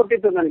ಗೌರವವನ್ನು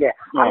ಕೊಟ್ಟಿತ್ತು ನನಗೆ.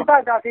 ಅಂತ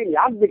ಕಾಫಿ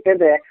ಯಾಕೆ ಬಿಟ್ಟೆ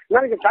ಅಂದ್ರೆ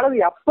ನನಗೆ ಕಳೆದ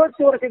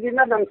 70 ವರ್ಷದಿಂದ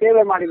ನಾನು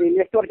ಸೇವೆ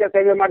ಮಾಡಿದ್ದೀನಿ. ಎಷ್ಟು ವರ್ಷ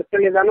ಸೇವೆ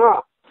ಮಾಡಿಸ್ಕೊಳ್ಳಿ ನಾನು?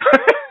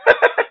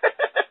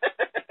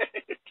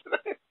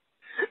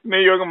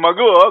 ಇವಾಗ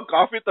ಮಗು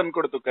ಕಾಫಿ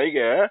ತಂದ್ಕೊಡ್ತು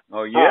ಕೈಗೆ,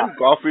 ಏನ್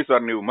ಕಾಫಿ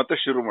ಸರ್ ನೀವು ಮತ್ತೆ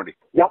ಶುರು ಮಾಡಿ.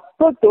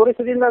 70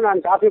 ವರ್ಷದಿಂದ ನಾನು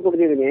ಕಾಫಿ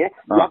ಕುಡಿದಿದ್ದೀನಿ.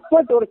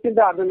 70 ವರ್ಷದಿಂದ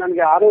ಅದು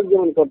ನನಗೆ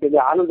ಆರೋಗ್ಯವನ್ನು ಕೊಟ್ಟಿದೆ,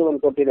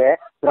 ಆನಂದವನ್ನು ಕೊಟ್ಟಿದೆ,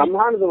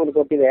 ಬ್ರಹ್ಮಾನಂದವನ್ನು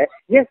ಕೊಟ್ಟಿದೆ.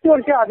 ಎಷ್ಟು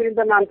ವರ್ಷ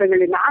ಅದರಿಂದ ನಾನು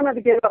ತಗೊಳ್ಳಿ, ನಾನು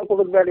ಅದಕ್ಕೆ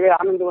ಕೊಡೋದು ಬೇಡವೇ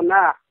ಆನಂದವನ್ನ?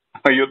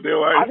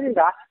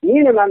 ಅದರಿಂದ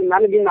ನೀನು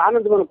ನನಗೆ ಇನ್ನು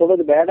ಆನಂದವನ್ನು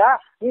ಕೊಡೋದು ಬೇಡ,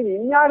 ನೀನು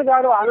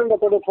ಇನ್ಯಾರಿಗಾರು ಆನಂದ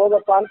ಕೊಡೋಕೆ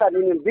ಹೋಗಪ್ಪ ಅಂತ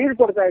ನೀನು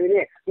ಬೀಳ್ಕೊಡ್ತಾ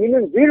ಇದೀನಿ.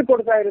 ನಿನ್ನ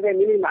ಬೀಳ್ಕೊಡ್ತಾ ಇರೋದೆ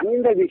ನಿನಗೆ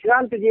ನನ್ನಿಂದ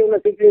ವಿಶ್ರಾಂತಿ ಜೀವನ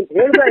ಸಿಗ್ಲಿ ಅಂತ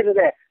ಹೇಳ್ತಾ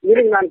ಇರೋದೆ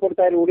ನಿನಗೆ ನಾನು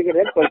ಕೊಡ್ತಾ ಇರೋ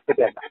ಹುಡುಗಿರೆ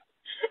ಕಳಿಸ್ಬಿಟ್ಟೆ ಅಂತ.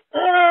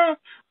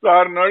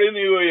 ಸರ್ ನೋಡಿ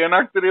ನೀವು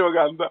ಏನಾಗ್ತೀರಿ ಇವಾಗ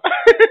ಅಂತ.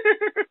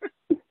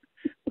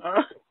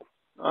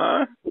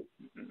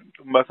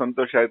 ತುಂಬಾ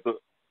ಸಂತೋಷ ಆಯ್ತು.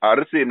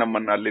 ಅರಸಿ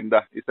ನಮ್ಮನ್ನ ಅಲ್ಲಿಂದ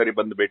ಈ ಸರಿ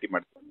ಬಂದು ಭೇಟಿ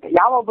ಮಾಡ್ತೀವಿ.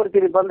 ಯಾವಾಗ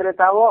ಬರ್ತೀರಿ? ಬಂದ್ರೆ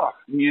ತಾವು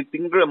ಈ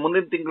ತಿಂಗಳ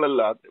ಮುಂದಿನ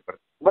ತಿಂಗಳಲ್ಲ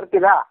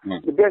ಬರ್ತೀರಾ?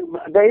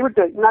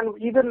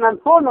 ದಯವಿಟ್ಟು ನನ್ನ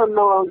ಫೋನ್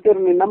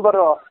ಒಂಚೂರು ನಂಬರ್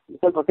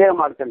ಸ್ವಲ್ಪ ಸೇವ್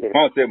ಮಾಡ್ಕೊಂಡಿ.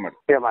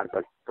 ಸೇವ್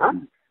ಮಾಡ್ಕೊಳ್ಳಿ.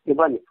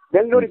 ಬನ್ನಿ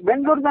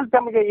ಬೆಂಗಳೂರಿನಲ್ಲಿ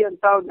ತಮಗೆ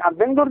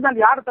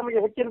ಬೆಂಗಳೂರಿನಲ್ಲಿ ಯಾರು ತಮಗೆ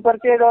ಹೆಚ್ಚಿನ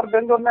ಪರಿಚಯ ಇರೋರು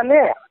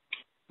ಬೆಂಗಳೂರಿನಲ್ಲಿ?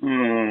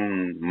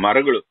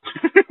 ಮರಗಳು.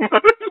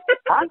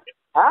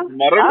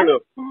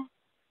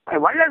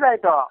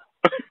 ಒಳ್ಳೇದಾಯ್ತು,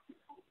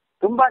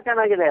 ತುಂಬಾ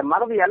ಚೆನ್ನಾಗಿದೆ.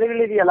 ಮರದ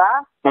ಎಲೆಗಳಿದೆಯಲ್ಲ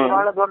ಅದು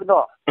ಬಹಳ ದೊಡ್ಡದು,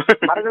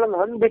 ಮರಗಳನ್ನು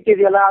ಹಣ್ಣು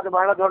ಬಿಟ್ಟಿದೆಯಲ್ಲ ಅದು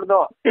ಬಹಳ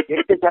ದೊಡ್ಡದು.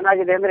 ಎಷ್ಟು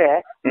ಚೆನ್ನಾಗಿದೆ ಅಂದ್ರೆ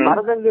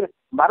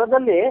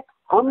ಮರದಲ್ಲಿ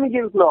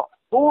ಹಣ್ಣಿಗಿಂತಲೂ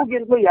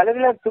ಹೂಗಿಂತಲೂ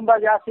ಎಲೆಗಳೇ ತುಂಬಾ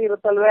ಜಾಸ್ತಿ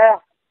ಇರುತ್ತಲ್ವೇ?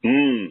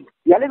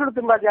 ಎಲೆಗಳು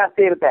ತುಂಬಾ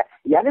ಜಾಸ್ತಿ ಇರುತ್ತೆ.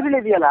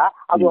 ಎಲೆಗಳಿದೆಯಲ್ಲ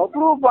ಅದು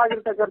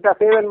ಅಪರೂಪವಾಗಿರ್ತಕ್ಕಂಥ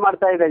ಸೇವನೆ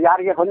ಮಾಡ್ತಾ ಇದೆ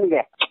ಯಾರಿಗೆ?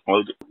 ಹಣ್ಣಿಗೆ.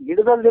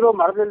 ಗಿಡದಲ್ಲಿರೋ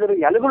ಮರದಲ್ಲಿರೋ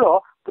ಎಲೆಗಳು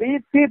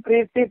ಪ್ರೀತಿ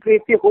ಪ್ರೀತಿ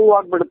ಪ್ರೀತಿ ಹೂವು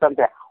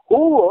ಆಗ್ಬಿಡುತ್ತಂತೆ.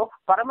 ಹೂವು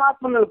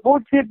ಪರಮಾತ್ಮನಲ್ಲಿ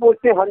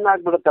ಪೂಜಿ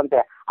ಹಣ್ಣಾಗ್ಬಿಡುತ್ತಂತೆ.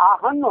 ಆ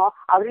ಹಣ್ಣು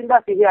ಅದರಿಂದ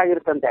ಸಿಹಿ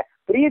ಆಗಿರುತ್ತಂತೆ.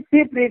 ಪ್ರೀತಿ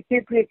ಪ್ರೀತಿ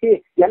ಪ್ರೀತಿ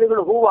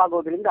ಎಲೆಗಳು ಹೂವು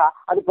ಆಗೋದ್ರಿಂದ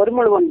ಅದು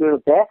ಪರಿಮಳವನ್ನು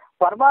ಬೀಳುತ್ತೆ.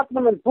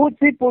 ಪರಮಾತ್ಮನಲ್ಲಿ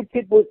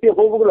ಪೂಜಿ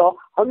ಹೂವುಗಳು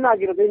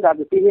ಹಣ್ಣಾಗಿರೋದ್ರಿಂದ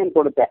ಅದು ಸಿಹಿಯನ್ನು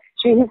ಕೊಡುತ್ತೆ.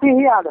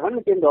 ಸಿಹಿ ಆದ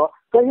ಹಣ್ಣು ತಿಂದು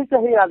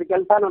ಕಹಿ ಆದ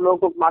ಕೆಲಸನ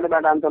ಲೋಕಕ್ಕೆ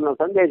ಮಾಡಬೇಡ ಅಂತ ಅನ್ನೋ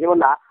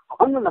ಸಂದೇಶವನ್ನ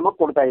ಹಣ್ಣು ನಮಗ್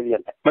ಕೊಡ್ತಾ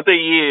ಇದೆಯಂತೆ. ಮತ್ತೆ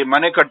ಈ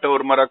ಮನೆ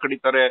ಕಟ್ಟೋರು ಮರ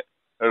ಕಡಿತಾರೆ,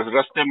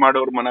 ರಸ್ತೆ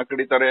ಮಾಡೋರು ಮರ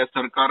ಕಡಿತಾರೆ,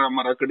 ಸರ್ಕಾರ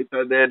ಮರ ಕಡಿತಾ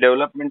ಇದೆ,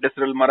 ಡೆವಲಪ್ಮೆಂಟ್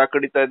ಹೆಸರಲ್ಲಿ ಮರ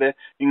ಕಡಿತಾ ಇದೆ.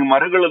 ಹಿಂಗ್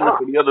ಮರಗಳನ್ನ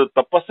ಕಡಿಯೋದು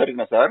ತಪ್ಪ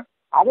ಸರಿನಾ ಸರ್?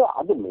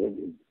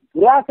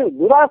 ಅದು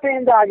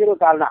ದುರಾಸೆಯಿಂದ ಆಗಿರೋ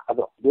ಕಾರಣ,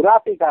 ಅದು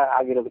ದುರಾಸೆ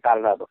ಆಗಿರೋದು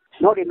ಕಾರಣ. ಅದು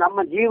ನೋಡಿ,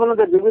 ನಮ್ಮ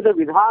ಜೀವನದ ವಿವಿಧ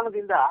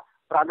ವಿಧಾನದಿಂದ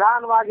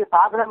ಪ್ರಧಾನವಾಗಿ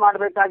ಸಾಧನೆ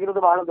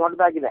ಮಾಡ್ಬೇಕಾಗಿರೋದು ಬಹಳ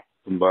ದೊಡ್ಡದಾಗಿದೆ.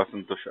 ತುಂಬಾ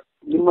ಸಂತೋಷ.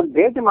 ನಿಮ್ಮನ್ನ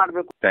ಭೇಟಿ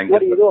ಮಾಡ್ಬೇಕು.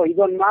 ನೋಡಿ,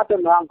 ಇದೊಂದು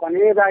ಮಾತು ನಾನು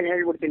ಕೊನೆಯದಾಗಿ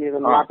ಹೇಳ್ಬಿಡ್ತೀನಿ.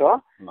 ಇದೊಂದು ಮಾತು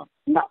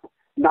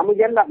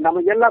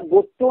ನಮಗೆಲ್ಲ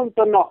ಗೊತ್ತು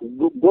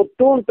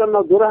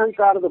ಅಂತನ್ನೋ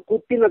ದುರಹಂಕಾರದ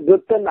ಕುತ್ತಿನ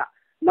ಗೊತ್ತನ್ನ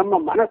ನಮ್ಮ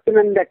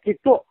ಮನಸ್ಸಿನಿಂದ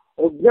ಕಿತ್ತು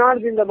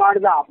ಅಜ್ಞಾನದಿಂದ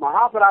ಮಾಡಿದ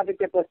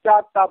ಮಹಾಪರಾಧಕ್ಕೆ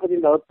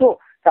ಪಶ್ಚಾತ್ತಾಪದಿಂದ ಹೊತ್ತು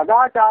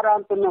ಸದಾಚಾರ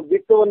ಅಂತನ್ನೋ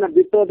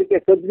ಬಿತ್ತೋದಕ್ಕೆ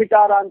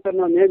ಸದ್ವಿಚಾರ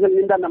ಅಂತನ್ನೋ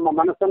ನೇಗಲಿನಿಂದ ನಮ್ಮ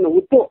ಮನಸ್ಸನ್ನು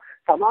ಉತ್ತು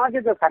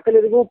ಸಮಾಜದ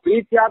ಸಕಲರಿಗೂ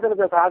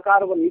ಪ್ರೀತಿಯಾದರದ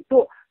ಸಹಕಾರವನ್ನು ಇಟ್ಟು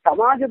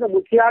ಸಮಾಜದ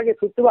ಮುಖಿಯಾಗಿ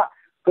ಸುತ್ತುವ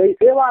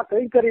ಸೇವಾ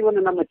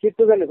ಕೈಕರ್ಯವನ್ನು ನಮ್ಮ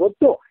ಚಿತ್ತದಲ್ಲಿ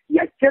ಹೊತ್ತು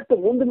ಎಚ್ಚೆತ್ತು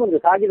ಮುಂದೆ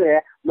ಸಾಗಿದರೆ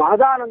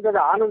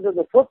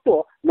ಆನಂದದ ಸ್ವತ್ತು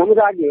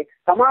ನಮಗಾಗಿ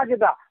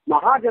ಸಮಾಜದ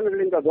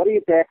ಮಹಾಜನಗಳಿಂದ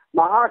ದೊರೆಯುತ್ತೆ.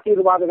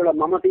 ಮಹಾಶೀರ್ವಾದಗಳ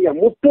ಮಮತೆಯ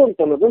ಮುತ್ತು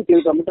ಅಂತ ಅನ್ನೋದನ್ನು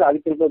ತಿಳ್ಕೊಂಡ್ಬಿಟ್ರೆ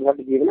ಅದಕ್ಕಿಂತ ದೊಡ್ಡ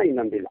ಜೀವನ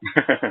ಇನ್ನೊಂದಿಲ್ಲ.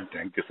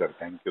 Thank you sir,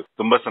 thank you.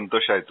 ತುಂಬಾ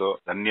ಸಂತೋಷ ಆಯ್ತು.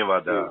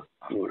 ಧನ್ಯವಾದ.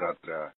 ಅಹೋರಾತ್ರ.